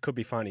 this could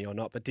be funny or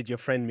not, but did your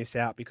friend miss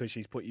out because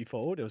she's put you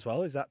forward as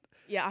well? Is that?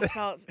 Yeah, I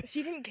felt,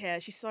 she didn't care.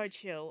 She's so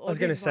chill. I was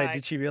going to say,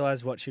 did she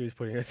realise what she was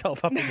putting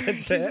herself up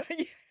against there?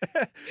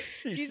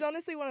 She's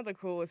honestly one of the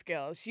coolest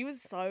girls. She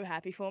was so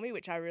happy for me,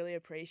 which I really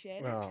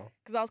appreciated. Oh.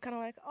 Because I was kind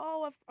of like,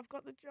 oh, I've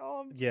got the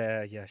job.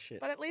 Yeah, shit.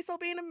 But at least I'll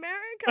be in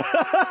America.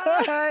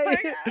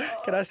 Hey,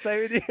 can I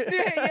stay with you?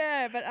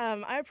 yeah. But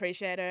I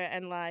appreciate her.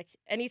 And like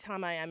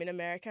anytime I am in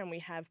America and we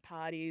have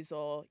parties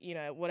or,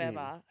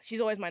 whatever,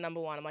 she's always my number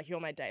one. I'm like, you're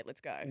my date.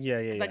 Let's go.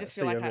 Yeah. Because I just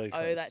feel like you're I really owe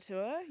close. that to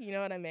her. You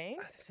know what I mean?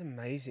 Oh, that's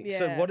amazing. Yeah.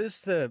 So what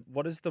is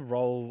the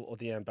role or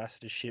the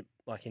ambassadorship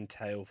like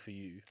entail for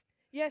you?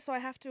 Yeah, so I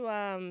have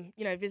to,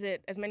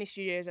 visit as many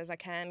studios as I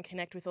can,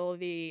 connect with all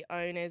the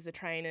owners, the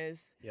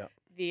trainers, Yeah.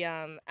 the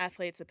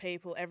athletes, the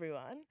people,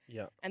 everyone.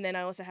 Yeah. And then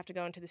I also have to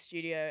go into the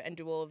studio and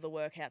do all of the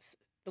workouts,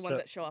 the ones So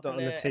that show up on on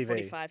the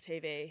TV. F45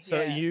 TV.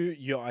 So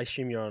yeah. I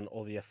assume you're on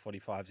all the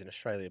F45s in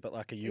Australia, but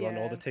like, are you on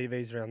all Yeah. the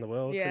TVs around the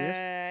world for this?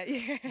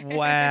 Yeah.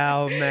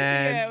 Wow, man,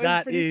 Yeah, it was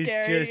that pretty is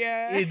scary, just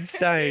yeah.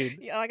 insane.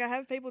 Yeah, like I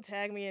have people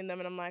tag me in them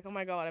and I'm like, oh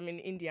my God, I'm in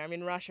India, I'm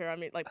in Russia,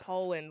 I'm in like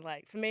Poland.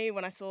 Like for me,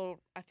 when I saw,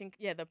 I think,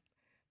 the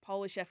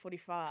Polish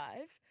F45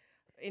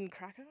 in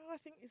Krakow, I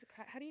think, is it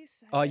how do you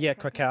say Oh it? yeah,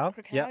 Krakow.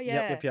 Yeah.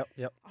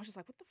 Yep. I was just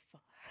like, what the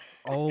fuck?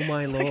 Oh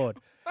my It's like- lord.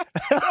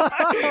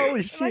 Holy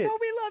Like, shit. oh,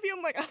 we love you.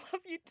 I'm like, I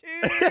love you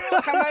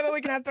too. Come over,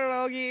 we can have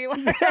pierogi.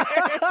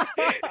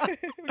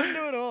 Like, we can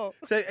do it all.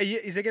 So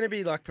is it going to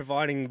be like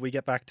providing we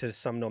get back to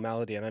some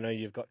normality? And I know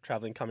you've got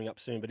traveling coming up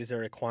soon, but is there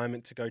a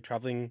requirement to go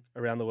traveling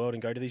around the world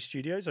and go to these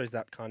studios, or is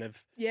that kind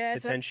of Yeah,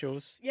 so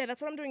potentials?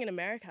 that's what I'm doing in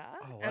America.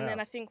 Oh, And then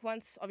wow. I think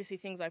once obviously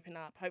things open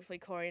up, hopefully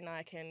Corey and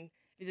I can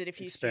visit a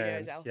few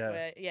Expand, studios yeah.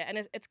 elsewhere. Yeah, and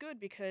it's good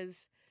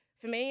because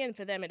for me and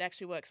for them, it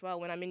actually works well.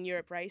 When I'm in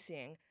Europe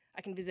racing,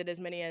 I can visit as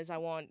many as I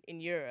want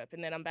in Europe.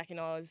 And then I'm back in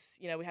Oz.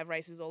 We have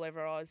races all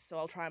over Oz. So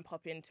I'll try and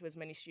pop into as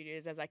many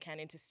studios as I can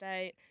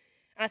interstate.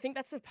 And I think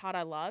that's the part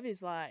I love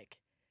is like,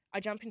 I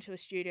jump into a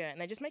studio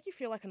and they just make you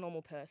feel like a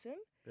normal person.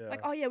 Yeah.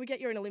 Like, oh yeah, we get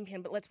you're an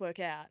Olympian, but let's work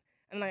out.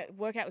 And I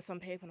work out with some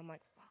people and I'm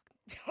like, fuck.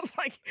 I was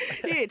like,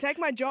 here, take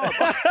my job.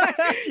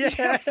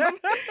 Yeah. Some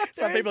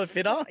there people are is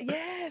fitter.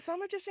 Yeah,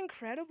 some are just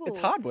incredible. It's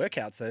hard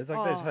workouts though. It's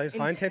like those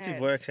high intensive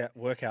intense.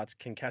 workouts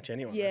can catch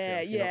anyone. I feel, Yeah,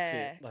 if you're not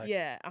fit. Like,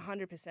 yeah,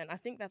 100%. I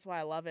think that's why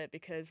I love it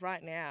because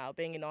right now,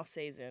 being in off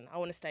season, I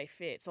want to stay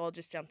fit, so I'll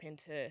just jump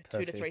into 2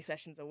 to 3 Perfect.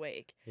 sessions a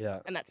week, yeah.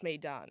 and that's me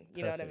done.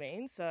 You know what I Perfect.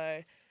 mean?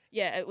 So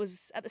yeah, it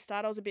was at the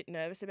start I was a bit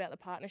nervous about the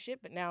partnership,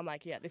 but now I'm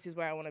like, yeah, this is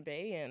where I want to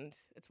be, and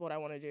it's what I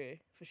want to do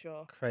for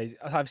sure. Crazy.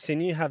 I've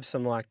seen you have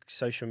some like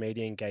social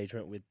media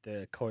engagement with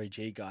the Corey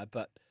G guy,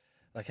 but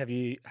like, have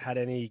you had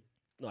any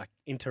like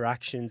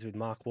interactions with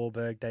Mark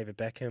Wahlberg, David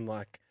Beckham?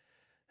 Like,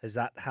 has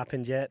that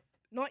happened yet?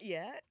 Not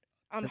yet.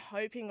 I'm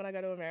hoping when I go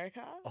to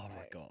America. Oh my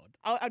like, god.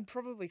 I'd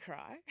probably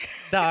cry.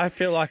 No, I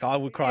feel like I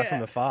would cry from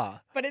Yeah.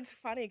 afar. But it's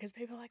funny because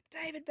people are like,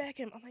 David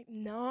Beckham. I'm like,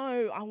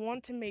 no, I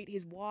want to meet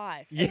his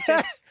wife. And Yeah.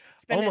 just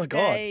spend Oh my a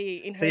God. day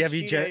in So her have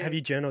you studio. have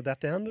you journaled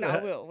that down? No,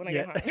 I will when I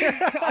Yeah. get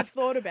home. I've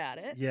thought about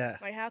it. Yeah.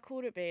 Like, how cool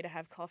would it be to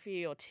have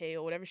coffee or tea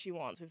or whatever she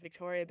wants with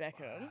Victoria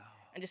Beckham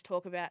and just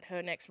talk about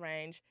her next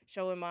range,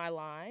 show her my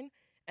line,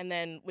 and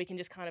then we can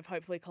just kind of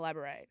hopefully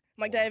collaborate.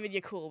 I'm like, Wow. David,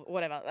 you're cool,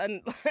 whatever.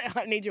 And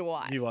I need your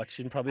wife. You watch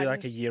in probably I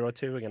like just- a year or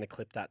two. We're going to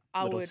clip that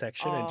I little would-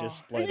 section and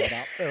just oh. blow that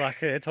up. They're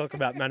like, talk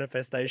about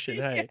manifestation.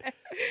 Hey. Yeah.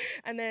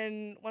 And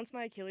then once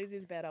my Achilles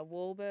is better,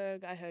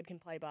 Wahlberg, I heard, can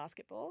play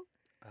basketball.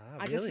 Ah,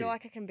 I just feel really?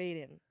 like I can beat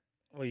him.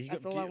 Well,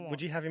 that's all I want.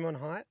 would you have him on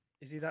height?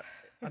 Is he that?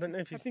 I don't know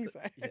if I he's. think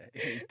so. Yeah,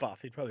 he's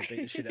buff. He'd probably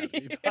beat the shit out of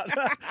you. Yeah.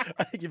 But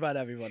I think you might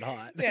have him on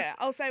height. Yeah,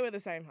 I'll say we're the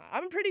same height.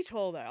 I'm pretty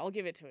tall though. I'll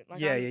give it to him. Like,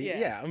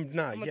 Yeah. I'm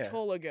a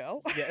taller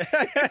girl.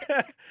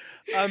 Yeah.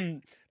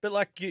 But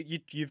like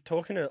you've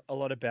talking a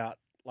lot about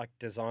like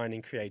design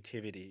and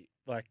creativity.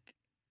 Like,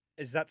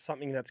 is that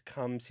something that's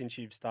come since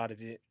you've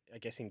started it, I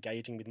guess,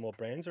 engaging with more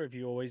brands, or have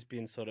you always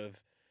been sort of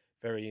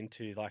very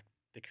into like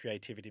the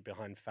creativity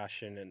behind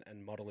fashion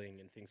and modeling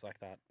and things like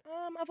that?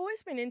 I've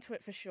always been into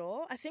it for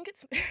sure. I think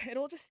it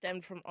all just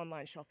stemmed from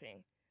online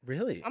shopping.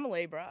 Really? I'm a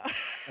Libra.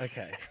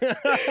 Okay.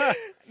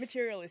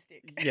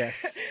 Materialistic.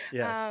 Yes.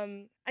 Yes.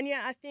 And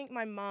yeah, I think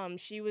my mum,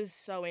 she was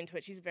so into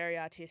it. She's very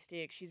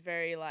artistic. She's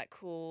very like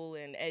cool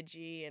and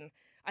edgy. And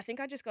I think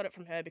I just got it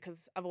from her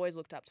because I've always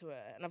looked up to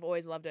her and I've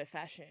always loved her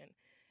fashion.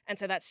 And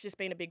so that's just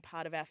been a big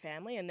part of our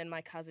family. And then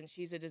my cousin,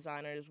 she's a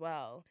designer as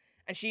well.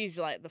 And she's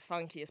like the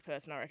funkiest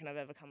person I reckon I've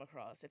ever come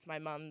across. It's my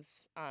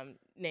mum's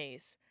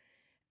niece.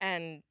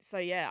 And so,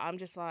 yeah, I'm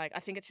just like, I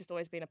think it's just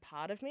always been a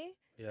part of me.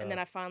 Yeah. And then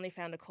I finally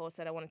found a course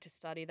that I wanted to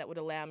study that would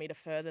allow me to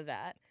further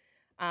that.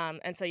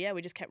 And so, yeah,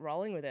 we just kept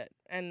rolling with it.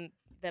 And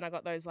then I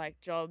got those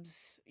like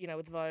jobs,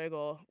 with Vogue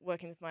or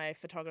working with my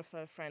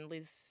photographer friend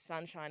Liz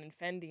Sunshine and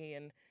Fendi.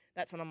 And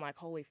that's when I'm like,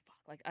 holy fuck,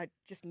 like I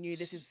just knew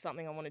this is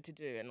something I wanted to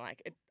do. And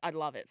like, I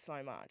love it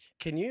so much.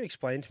 Can you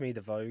explain to me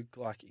the Vogue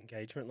like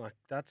engagement? Like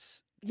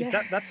that's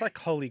Yeah. that's like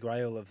holy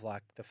grail of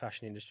like the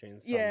fashion industry in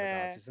some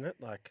regards, isn't it?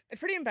 Like It's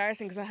pretty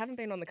embarrassing because I haven't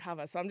been on the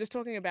cover. So I'm just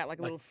talking about like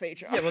a little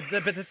feature. yeah, well,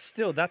 but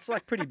that's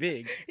like pretty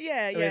big.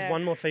 yeah. There's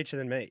one more feature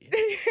than me.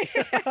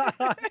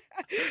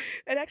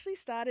 It actually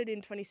started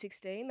in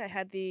 2016. They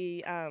had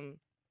the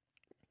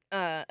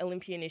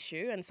Olympian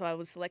issue, and so I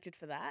was selected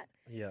for that.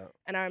 Yeah.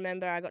 And I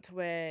remember I got to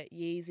wear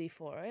Yeezy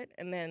for it,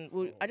 and then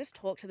I just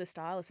talked to the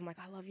stylist. I'm like,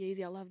 I love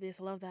Yeezy, I love this,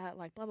 I love that,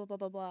 like blah blah blah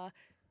blah blah.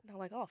 And they're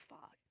like, oh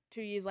fuck.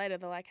 2 years later,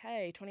 they're like,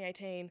 hey,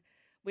 2018,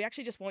 we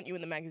actually just want you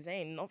in the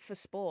magazine, not for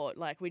sport.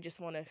 Like we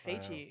just want to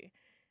feature you.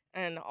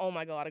 And oh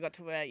my god, I got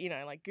to wear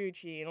like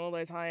Gucci and all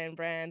those high end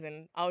brands,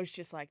 and I was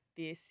just like,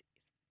 this is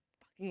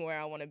fucking where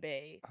I want to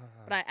be.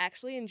 But I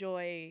actually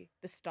enjoy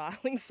the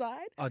styling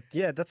side.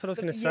 Yeah, that's what I was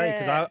going to say,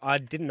 because I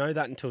didn't know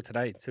that until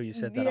today, until you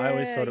said that. I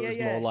always thought it was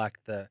more like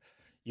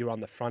you're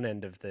on the front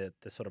end of the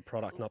sort of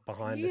product, not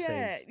behind the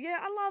scenes. Yeah,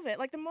 I love it.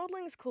 Like the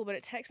modelling is cool, but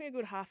it takes me a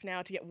good half an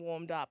hour to get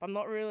warmed up. I'm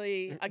not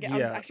really, I'm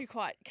actually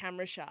quite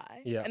camera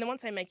shy. Yeah. And then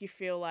once they make you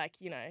feel like,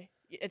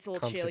 it's all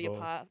chill, you're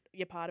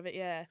part of it,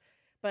 yeah.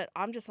 But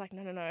I'm just like,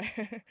 no.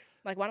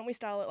 Like, why don't we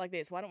style it like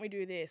this? Why don't we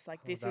do this?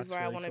 Like, this is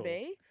where I want to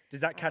be. Does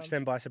that catch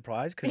them by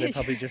surprise? Because they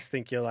probably just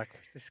think you're like,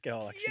 who's this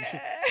girl? Like, she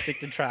should stick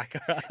to track.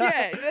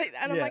 Yeah.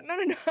 And I'm like, no.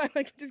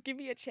 Like, just give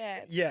me a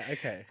chance. Yeah,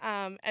 okay.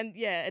 And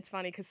yeah, it's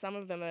funny because some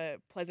of them are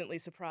pleasantly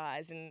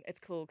surprised, and it's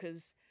cool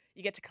because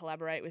you get to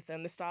collaborate with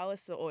them. The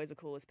stylists are always the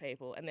coolest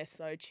people, and they're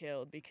so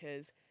chilled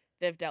because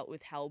they've dealt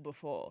with hell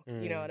before.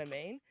 You know what I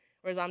mean?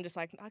 Whereas I'm just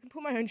like, I can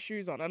put my own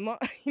shoes on. I'm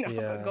not,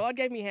 God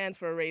gave me hands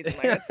for a reason.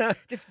 Like,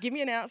 just give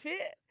me an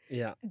outfit.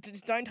 Yeah.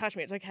 Just don't touch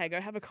me. It's okay.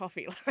 Go have a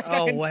coffee. Like,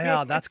 oh,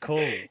 wow. That's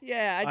cool.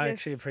 Yeah. I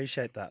actually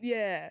appreciate that.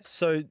 Yeah.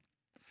 So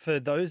for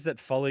those that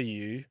follow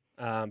you,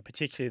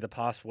 particularly the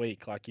past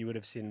week, like you would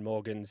have seen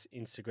Morgan's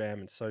Instagram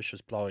and socials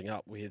blowing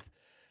up with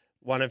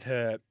one of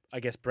her, I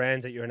guess,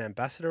 brands that you're an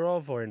ambassador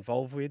of or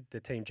involved with,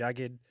 the Team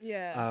Jagged.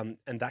 Yeah.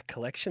 And that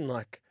collection,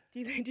 like,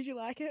 did you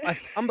like it?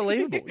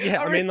 Unbelievable. Yeah,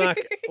 Oh, I mean, really?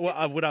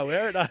 like, would I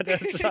wear it?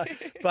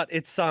 But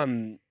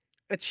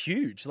it's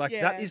huge. Like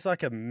that is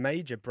like a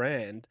major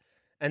brand,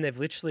 and they've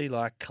literally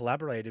like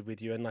collaborated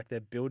with you, and like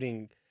they're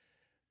building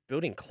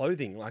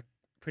clothing like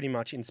pretty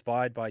much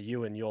inspired by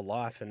you and your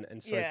life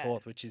and so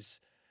forth, which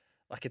is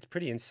like, it's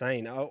pretty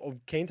insane.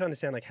 I'm keen to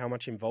understand like how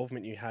much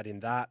involvement you had in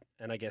that,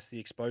 and I guess the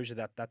exposure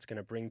that's going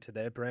to bring to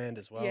their brand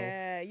as well.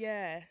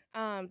 Yeah.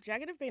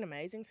 Jagged have been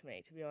amazing to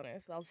me, to be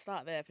honest. I'll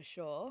start there for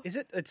sure. Is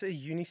it's a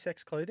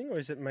unisex clothing, or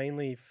is it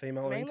mainly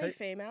female oriented? Mainly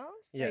females.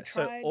 Yeah,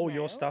 so all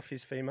your stuff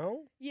is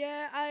female?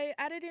 Yeah, I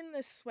added in the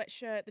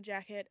sweatshirt, the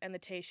jacket, and the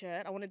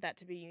t-shirt. I wanted that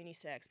to be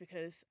unisex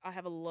because I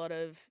have a lot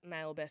of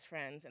male best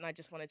friends, and I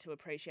just wanted to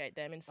appreciate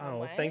them in some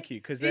way. Oh, thank you.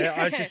 Because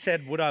I just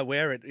said, would I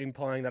wear it,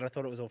 implying that I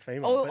thought it was all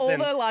female. All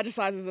the larger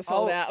sizes are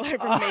sold out,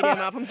 like from medium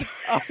up. I'm sorry.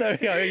 Oh, so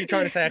are you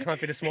trying to say I can't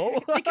fit a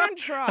small? You can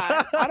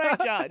try. I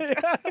don't judge.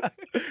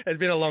 It's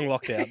been a long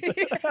lockdown.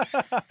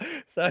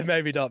 So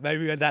maybe not.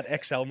 Maybe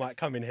that XL might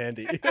come in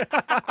handy.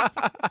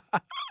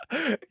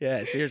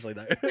 Yeah, seriously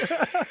though.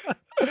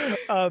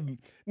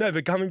 No,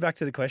 but coming back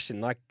to the question,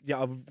 like,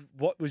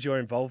 what was your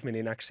involvement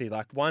in actually,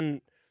 like,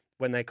 one,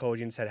 when they called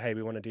you and said, hey,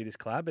 we want to do this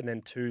collab, and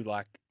then two,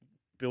 like,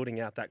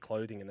 building out that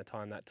clothing and the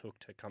time that took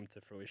to come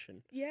to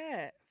fruition?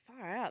 Yeah,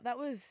 far out. That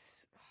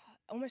was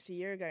almost a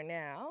year ago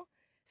now.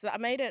 So I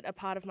made it a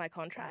part of my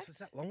contract. Oh, so was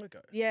that long ago?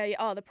 Yeah.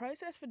 Oh, the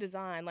process for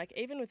design, like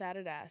even with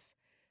Adidas,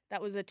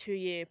 that was a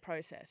 2-year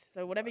process.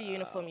 So whatever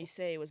uniform you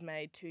see was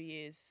made 2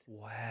 years.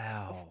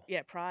 Wow.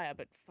 Prior,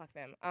 but fuck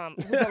them.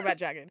 We'll talk about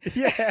Jagged.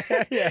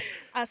 Yeah.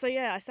 So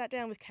I sat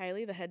down with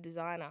Kaylee, the head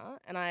designer,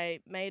 and I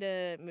made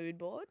a mood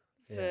board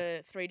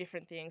for 3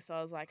 different things. So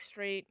I was like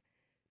street,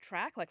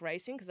 track, like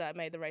racing, because I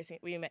made the racing.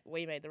 We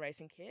made the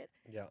racing kit.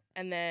 Yeah.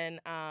 And then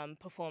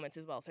performance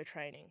as well, so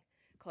training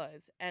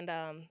clothes, and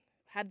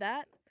had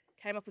that.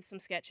 Came up with some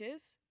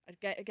sketches.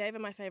 I gave her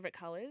my favorite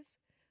colors.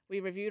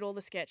 We reviewed all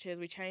the sketches.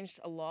 We changed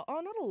a lot.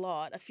 Oh, not a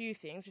lot. A few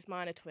things, just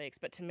minor tweaks.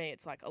 But to me,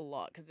 it's like a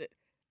lot because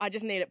I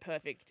just need it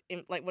perfect.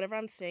 Like whatever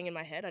I'm seeing in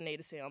my head, I need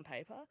to see on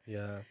paper.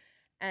 Yeah.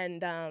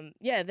 And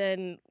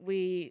then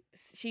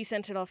she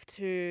sent it off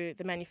to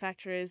the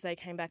manufacturers. They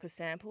came back with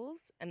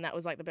samples, and that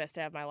was like the best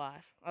day of my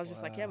life. I was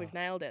just like, yeah, we've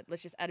nailed it.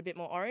 Let's just add a bit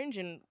more orange,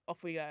 and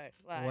off we go.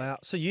 Like, wow.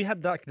 So you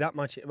had that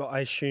much. Well, I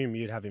assume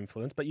you'd have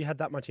influence, but you had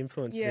that much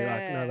influence to be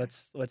like, no,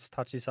 let's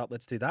touch this up,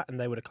 let's do that, and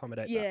they would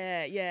accommodate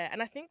that. Yeah.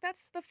 And I think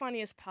that's the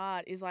funniest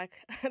part is like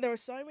there were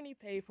so many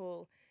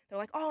people. They're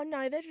like, oh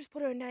no, they just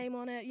put her name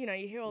on it. You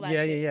hear all that.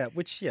 shit. Yeah.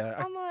 Which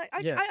I'm like,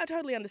 I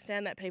totally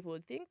understand that people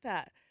would think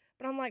that.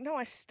 But I'm like, no,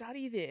 I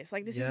study this.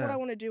 Like, this is what I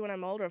want to do when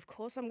I'm older. Of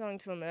course I'm going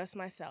to immerse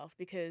myself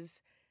because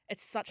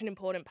it's such an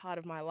important part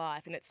of my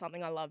life and it's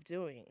something I love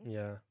doing.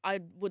 Yeah.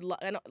 I would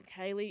and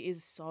Kaylee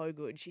is so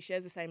good. She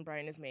shares the same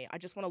brain as me. I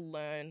just want to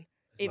learn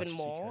even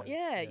more.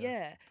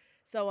 Yeah.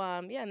 So,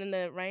 and then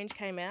the range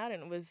came out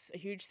and it was a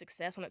huge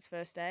success on its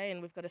first day,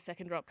 and we've got a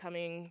second drop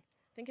coming,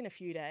 I think, in a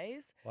few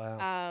days.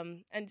 Wow.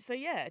 And so,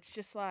 it's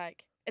just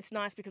like, it's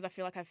nice because I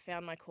feel like I've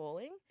found my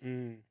calling,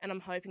 and I'm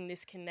hoping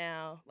this can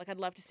now, like, I'd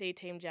love to see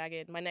Team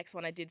Jagged. My next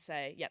one, I did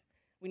say, yep,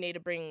 we need to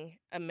bring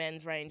a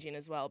men's range in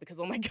as well because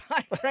all my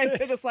guy friends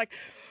are just like,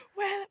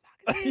 where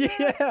the fuck is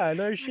it? Yeah,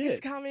 no Like, shit. it's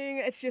coming.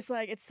 It's just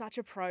like, it's such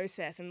a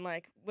process. And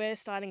like, we're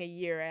starting a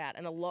year out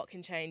and a lot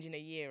can change in a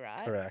year,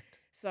 right? Correct.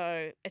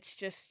 So it's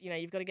just,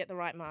 you've got to get the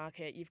right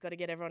market. You've got to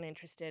get everyone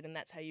interested and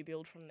that's how you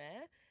build from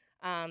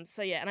there.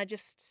 So yeah, and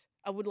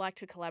I would like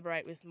to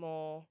collaborate with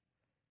more,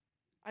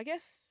 I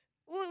guess,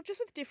 well, just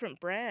with different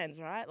brands,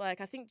 right?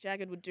 Like I think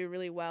Jagged would do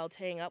really well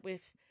teeing up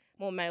with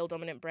more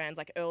male-dominant brands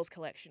like Earl's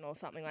Collection or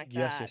something like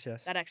that.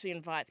 Yes. That actually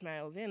invites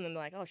males in and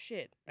they're like, oh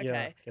shit, Yeah,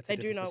 okay. gets a They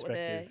do different know what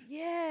they're... perspective.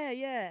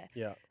 Yeah.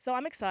 Yeah. So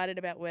I'm excited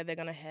about where they're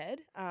going to head.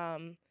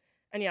 And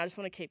yeah, I just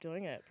want to keep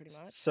doing it pretty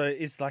much. So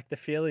is like the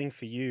feeling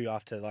for you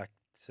after like,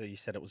 so you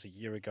said it was a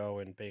year ago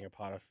and being a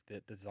part of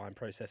the design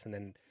process and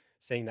then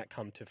seeing that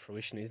come to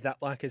fruition, is that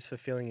like as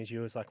fulfilling as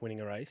you as like winning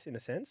a race in a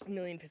sense?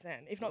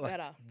 1,000,000%, if not Like,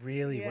 better.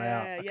 Really? Wow.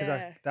 Yeah, Because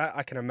yeah.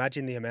 I can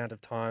imagine the amount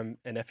of time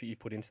and effort you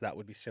put into that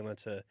would be similar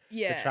to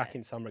Yeah. the track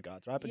in some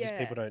regards, right? But just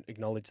people don't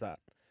acknowledge that.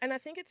 And I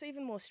think it's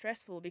even more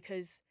stressful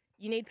because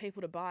you need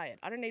people to buy it.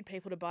 I don't need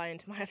people to buy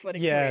into my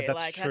athletic Yeah, career. that's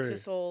Like true.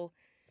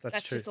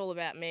 that's true. just all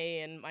about me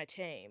and my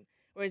team.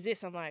 Whereas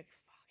this, I'm like,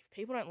 fuck, if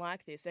people don't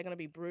like this, they're going to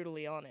be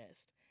brutally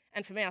honest.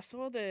 And for me, I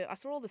saw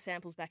all the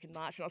samples back in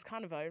March and I was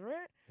kind of over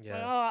it.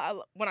 Yeah.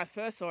 Like, when I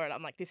first saw it,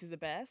 I'm like, this is the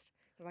best.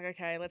 I was like,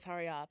 okay, let's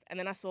hurry up. And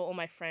then I saw all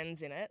my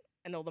friends in it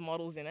and all the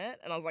models in it.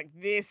 And I was like,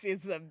 this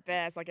is the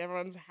best. Like,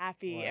 everyone's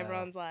happy. Wow.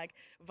 Everyone's, like,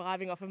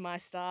 vibing off of my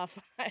stuff.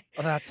 Oh,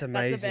 that's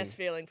amazing. That's the best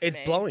feeling for me. It's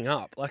blowing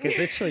up. Like, it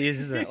literally is,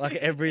 isn't it? Like,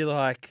 every,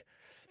 like,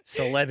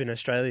 celeb in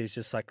Australia is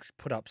just, like,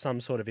 put up some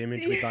sort of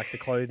image with, like, the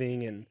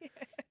clothing. And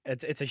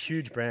it's a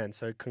huge brand.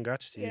 So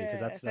congrats to you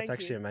because Yeah, that's thank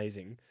actually you.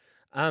 amazing.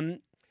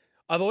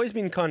 I've always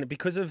been kind of,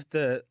 because of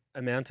the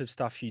amount of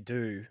stuff you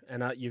do,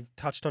 and you've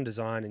touched on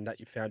design and that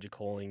you found your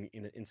calling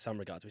in some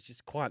regards, which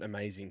is quite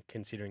amazing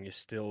considering you're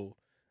still,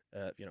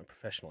 a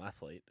professional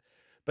athlete.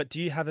 But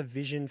do you have a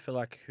vision for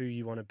like who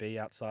you want to be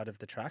outside of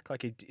the track?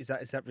 Like, is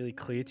that really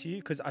clear to you?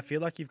 Because I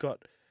feel like you've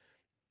got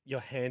your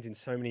hands in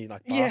so many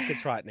like Yeah.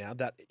 baskets right now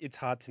that it's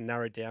hard to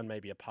narrow down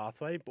maybe a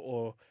pathway,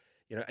 or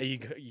are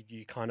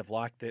you kind of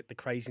like the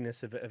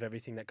craziness of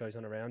everything that goes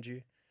on around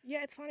you?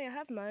 Yeah, it's funny. I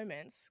have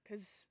moments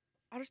because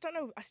I just don't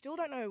know. I still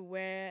don't know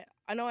where.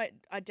 I know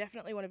I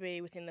definitely want to be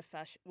within the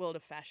world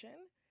of fashion,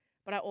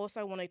 but I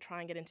also want to try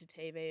and get into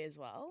TV as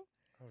well.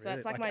 Oh, So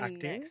that's really? like my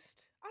acting?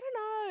 next. I don't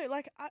know.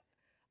 Like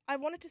I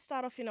wanted to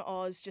start off in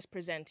Oz just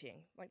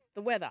presenting, like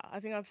the weather. I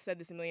think I've said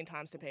this a million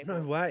times to people.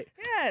 No way.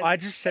 Yes. I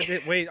just said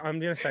that. I'm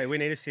going to say we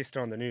need a sister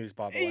on the news,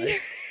 by the way.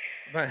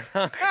 But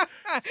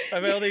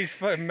of all these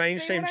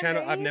mainstream what I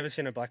channels, I've mean? never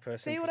seen a black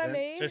person See what I present.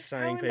 mean? Just How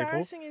saying, people.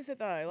 embarrassing is it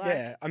though? Like,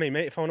 Yeah, I mean,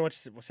 if I want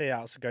to watch see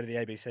us, go to the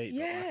ABC.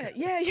 Yeah, but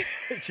yeah.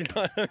 do you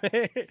know what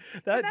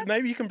I mean?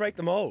 Maybe you can break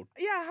the mold.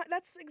 Yeah,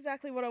 that's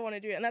exactly what I want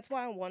to do. And that's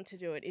why I want to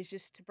do it, is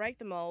just to break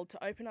the mold,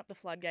 to open up the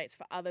floodgates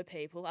for other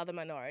people, other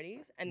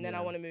minorities. And then I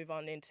Yeah. want to move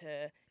on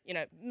into,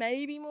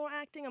 maybe more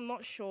acting. I'm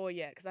not sure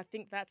yet because I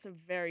think that's a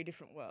very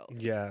different world,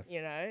 Yeah.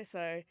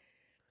 So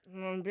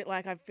I'm a bit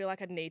like, I feel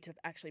like I'd need to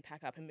actually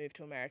pack up and move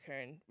to America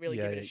and really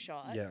give it a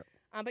shot. Yeah.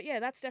 But yeah,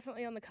 that's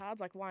definitely on the cards.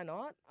 Like, why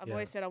not? I've Yeah.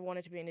 always said I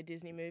wanted to be in a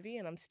Disney movie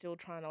and I'm still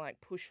trying to like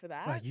push for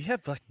that. Wow, you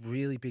have like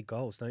really big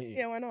goals, don't you?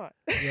 Yeah, why not?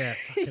 Yeah,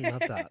 fucking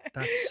love that.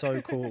 That's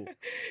so cool.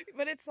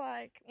 But it's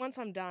like, once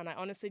I'm done, I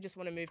honestly just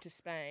want to move to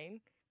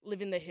Spain,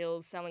 live in the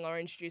hills, selling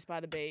orange juice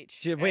by the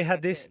beach. We and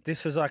had that's this. it.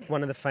 This was like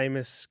one of the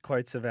famous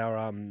quotes of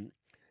our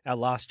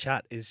last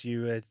chat. Is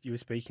you were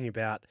speaking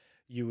about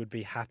you would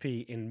be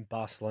happy in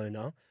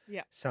Barcelona,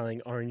 Yeah.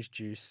 selling orange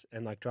juice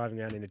and like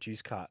driving around in a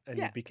juice cart, and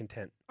Yeah. you'd be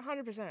content.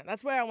 100%.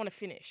 That's where I want to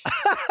finish.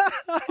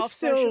 Off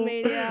social Still-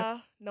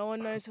 media, no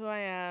one knows who I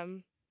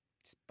am.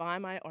 Just buy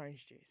my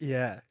orange juice.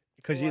 Yeah,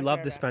 because all you I love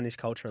care the about. Spanish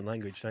culture and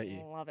language, don't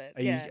you? Love it.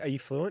 Are yeah. you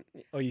fluent?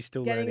 Or are you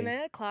still Getting learning?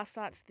 there, class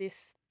starts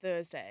this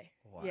Thursday.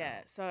 Wow.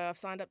 Yeah, so I've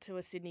signed up to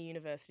a Sydney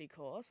University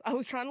course. I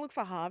was trying to look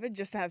for Harvard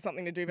just to have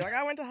something to do. Be like,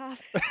 I went to Harvard.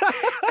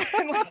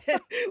 And like, the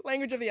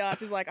language of the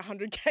arts is like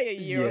 100K a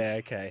year. or Yeah. so.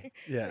 Okay.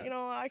 Yeah.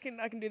 I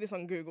can do this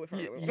on Google if I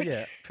really want.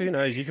 Yeah, who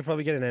knows? You could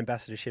probably get an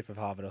ambassadorship of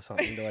Harvard or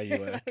something. The way you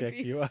work, That'd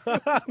be you so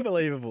are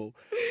unbelievable.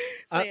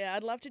 So yeah,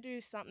 I'd love to do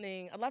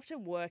something. I'd love to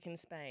work in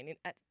Spain.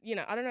 I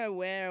don't know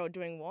where or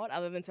doing what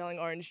other than selling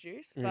orange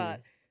juice, Mm.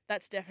 but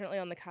that's definitely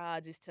on the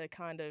cards. Is to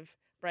kind of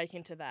break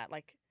into that.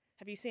 Like,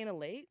 have you seen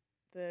Elite,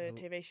 the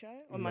TV show,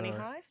 or Money No.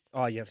 Heist?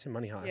 Oh, you have some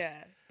Money Heist.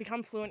 Yeah,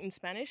 become fluent in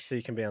Spanish. So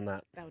you can be on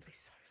that. That would be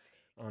so sick.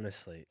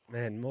 Honestly,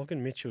 man,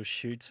 Morgan Mitchell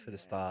shoots for the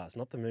stars,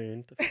 not the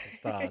moon, the fucking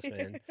stars,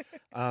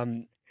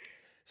 man.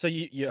 So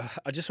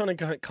I just want to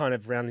go kind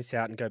of round this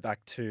out and go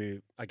back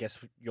to, I guess,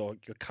 your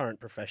current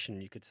profession,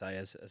 you could say,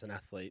 as an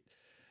athlete.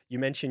 You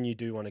mentioned you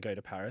do want to go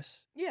to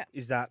Paris. Yeah.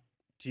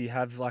 Do you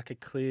have like a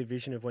clear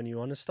vision of when you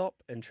want to stop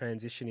and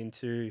transition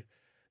into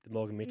the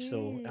Morgan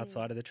Mitchell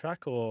outside of the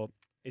track, or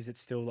is it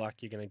still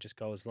like you're going to just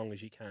go as long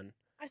as you can?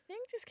 I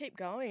think just keep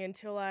going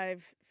until I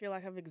feel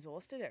like I've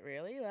exhausted it.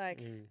 Really,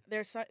 like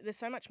there's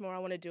so much more I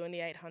want to do in the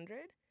 800,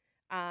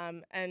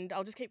 and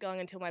I'll just keep going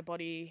until my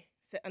body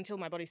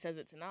says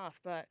it's enough.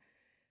 But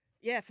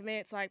yeah, for me,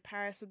 it's like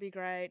Paris would be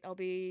great. I'll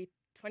be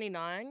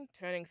 29,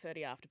 turning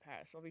 30 after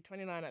Paris. I'll be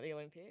 29 at the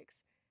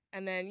Olympics.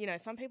 And then, you know,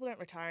 some people don't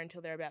retire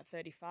until they're about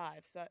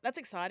 35. So that's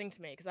exciting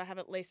to me because I have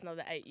at least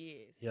another 8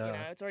 years. Yeah. You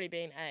know, it's already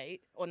been 8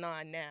 or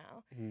 9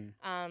 now.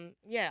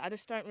 Yeah, I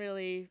just don't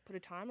really put a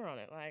timer on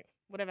it. Like,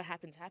 whatever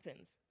happens,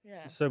 happens.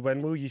 Yeah. So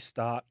when will you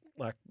start,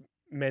 like,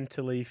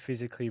 mentally,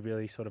 physically,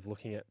 really sort of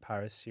looking at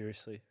Paris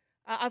seriously?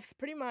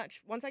 Pretty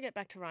much, once I get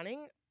back to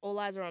running, all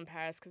eyes are on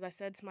Paris because I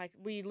said to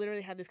we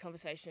literally had this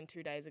conversation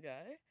 2 days ago.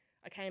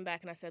 I came back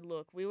and I said,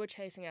 look, we were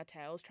chasing our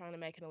tails trying to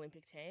make an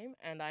Olympic team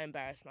and I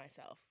embarrassed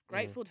myself.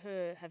 Grateful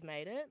to have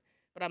made it,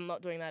 but I'm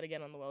not doing that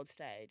again on the world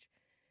stage.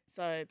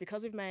 So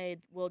because we've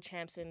made world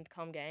champs in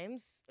Com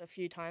Games a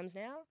few times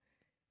now,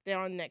 they're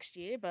on next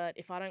year, but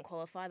if I don't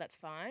qualify, that's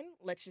fine.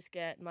 Let's just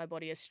get my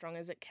body as strong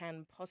as it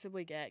can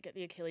possibly get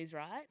the Achilles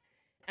right,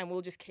 and we'll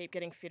just keep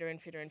getting fitter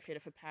and fitter and fitter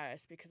for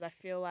Paris because I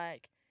feel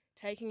like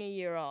taking a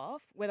year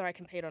off, whether I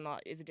compete or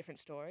not, is a different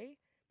story.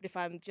 But if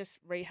I'm just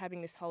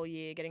rehabbing this whole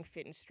year, getting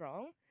fit and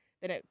strong,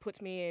 then it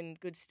puts me in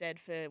good stead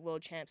for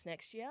world champs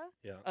next year.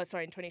 Yeah. In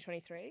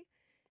 2023.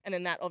 And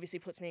then that obviously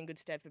puts me in good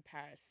stead for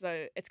Paris.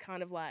 So it's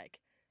kind of like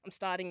I'm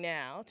starting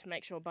now to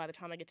make sure by the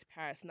time I get to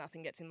Paris,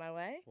 nothing gets in my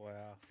way.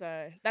 Wow.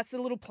 So that's the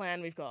little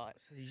plan we've got.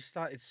 So you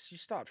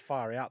start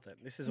far out then.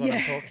 This is what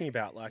I'm talking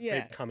about. Like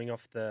Yeah. coming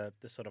off the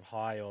sort of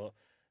high or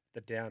the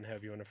down,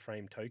 however you want to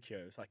frame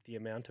Tokyo. It's like the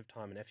amount of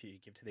time and effort you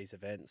give to these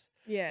events.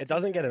 Yeah. It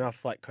doesn't get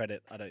enough like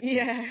credit, I don't think,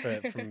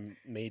 Yeah. from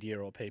media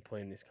or people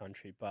in this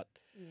country. But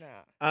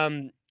No.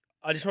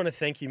 I just want to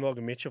thank you,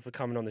 Morgan Mitchell, for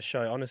coming on the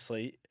show.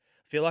 Honestly,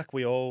 I feel like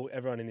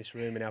everyone in this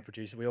room and our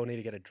producer, we all need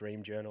to get a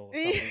dream journal or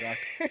something.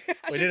 Like,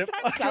 I should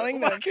start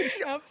selling them.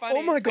 How funny.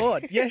 Oh my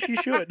God. Yes, you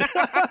should.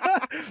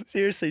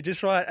 Seriously,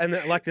 just write. And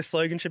like the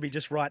slogan should be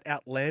just write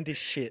outlandish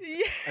shit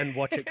and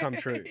watch it come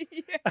true.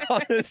 Yeah.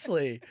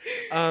 Honestly.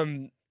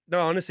 No,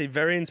 honestly,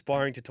 very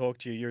inspiring to talk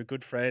to you. You're a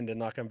good friend, and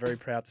like I'm very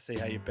proud to see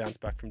how you bounce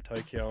back from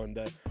Tokyo and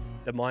the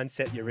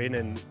mindset you're in,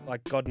 and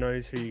like God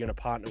knows who you're going to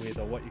partner with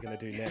or what you're going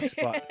to do next.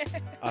 But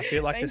I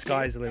feel like the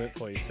sky is the limit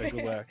for you. So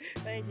good work.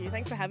 Thank you.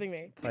 Thanks for having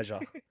me. Pleasure.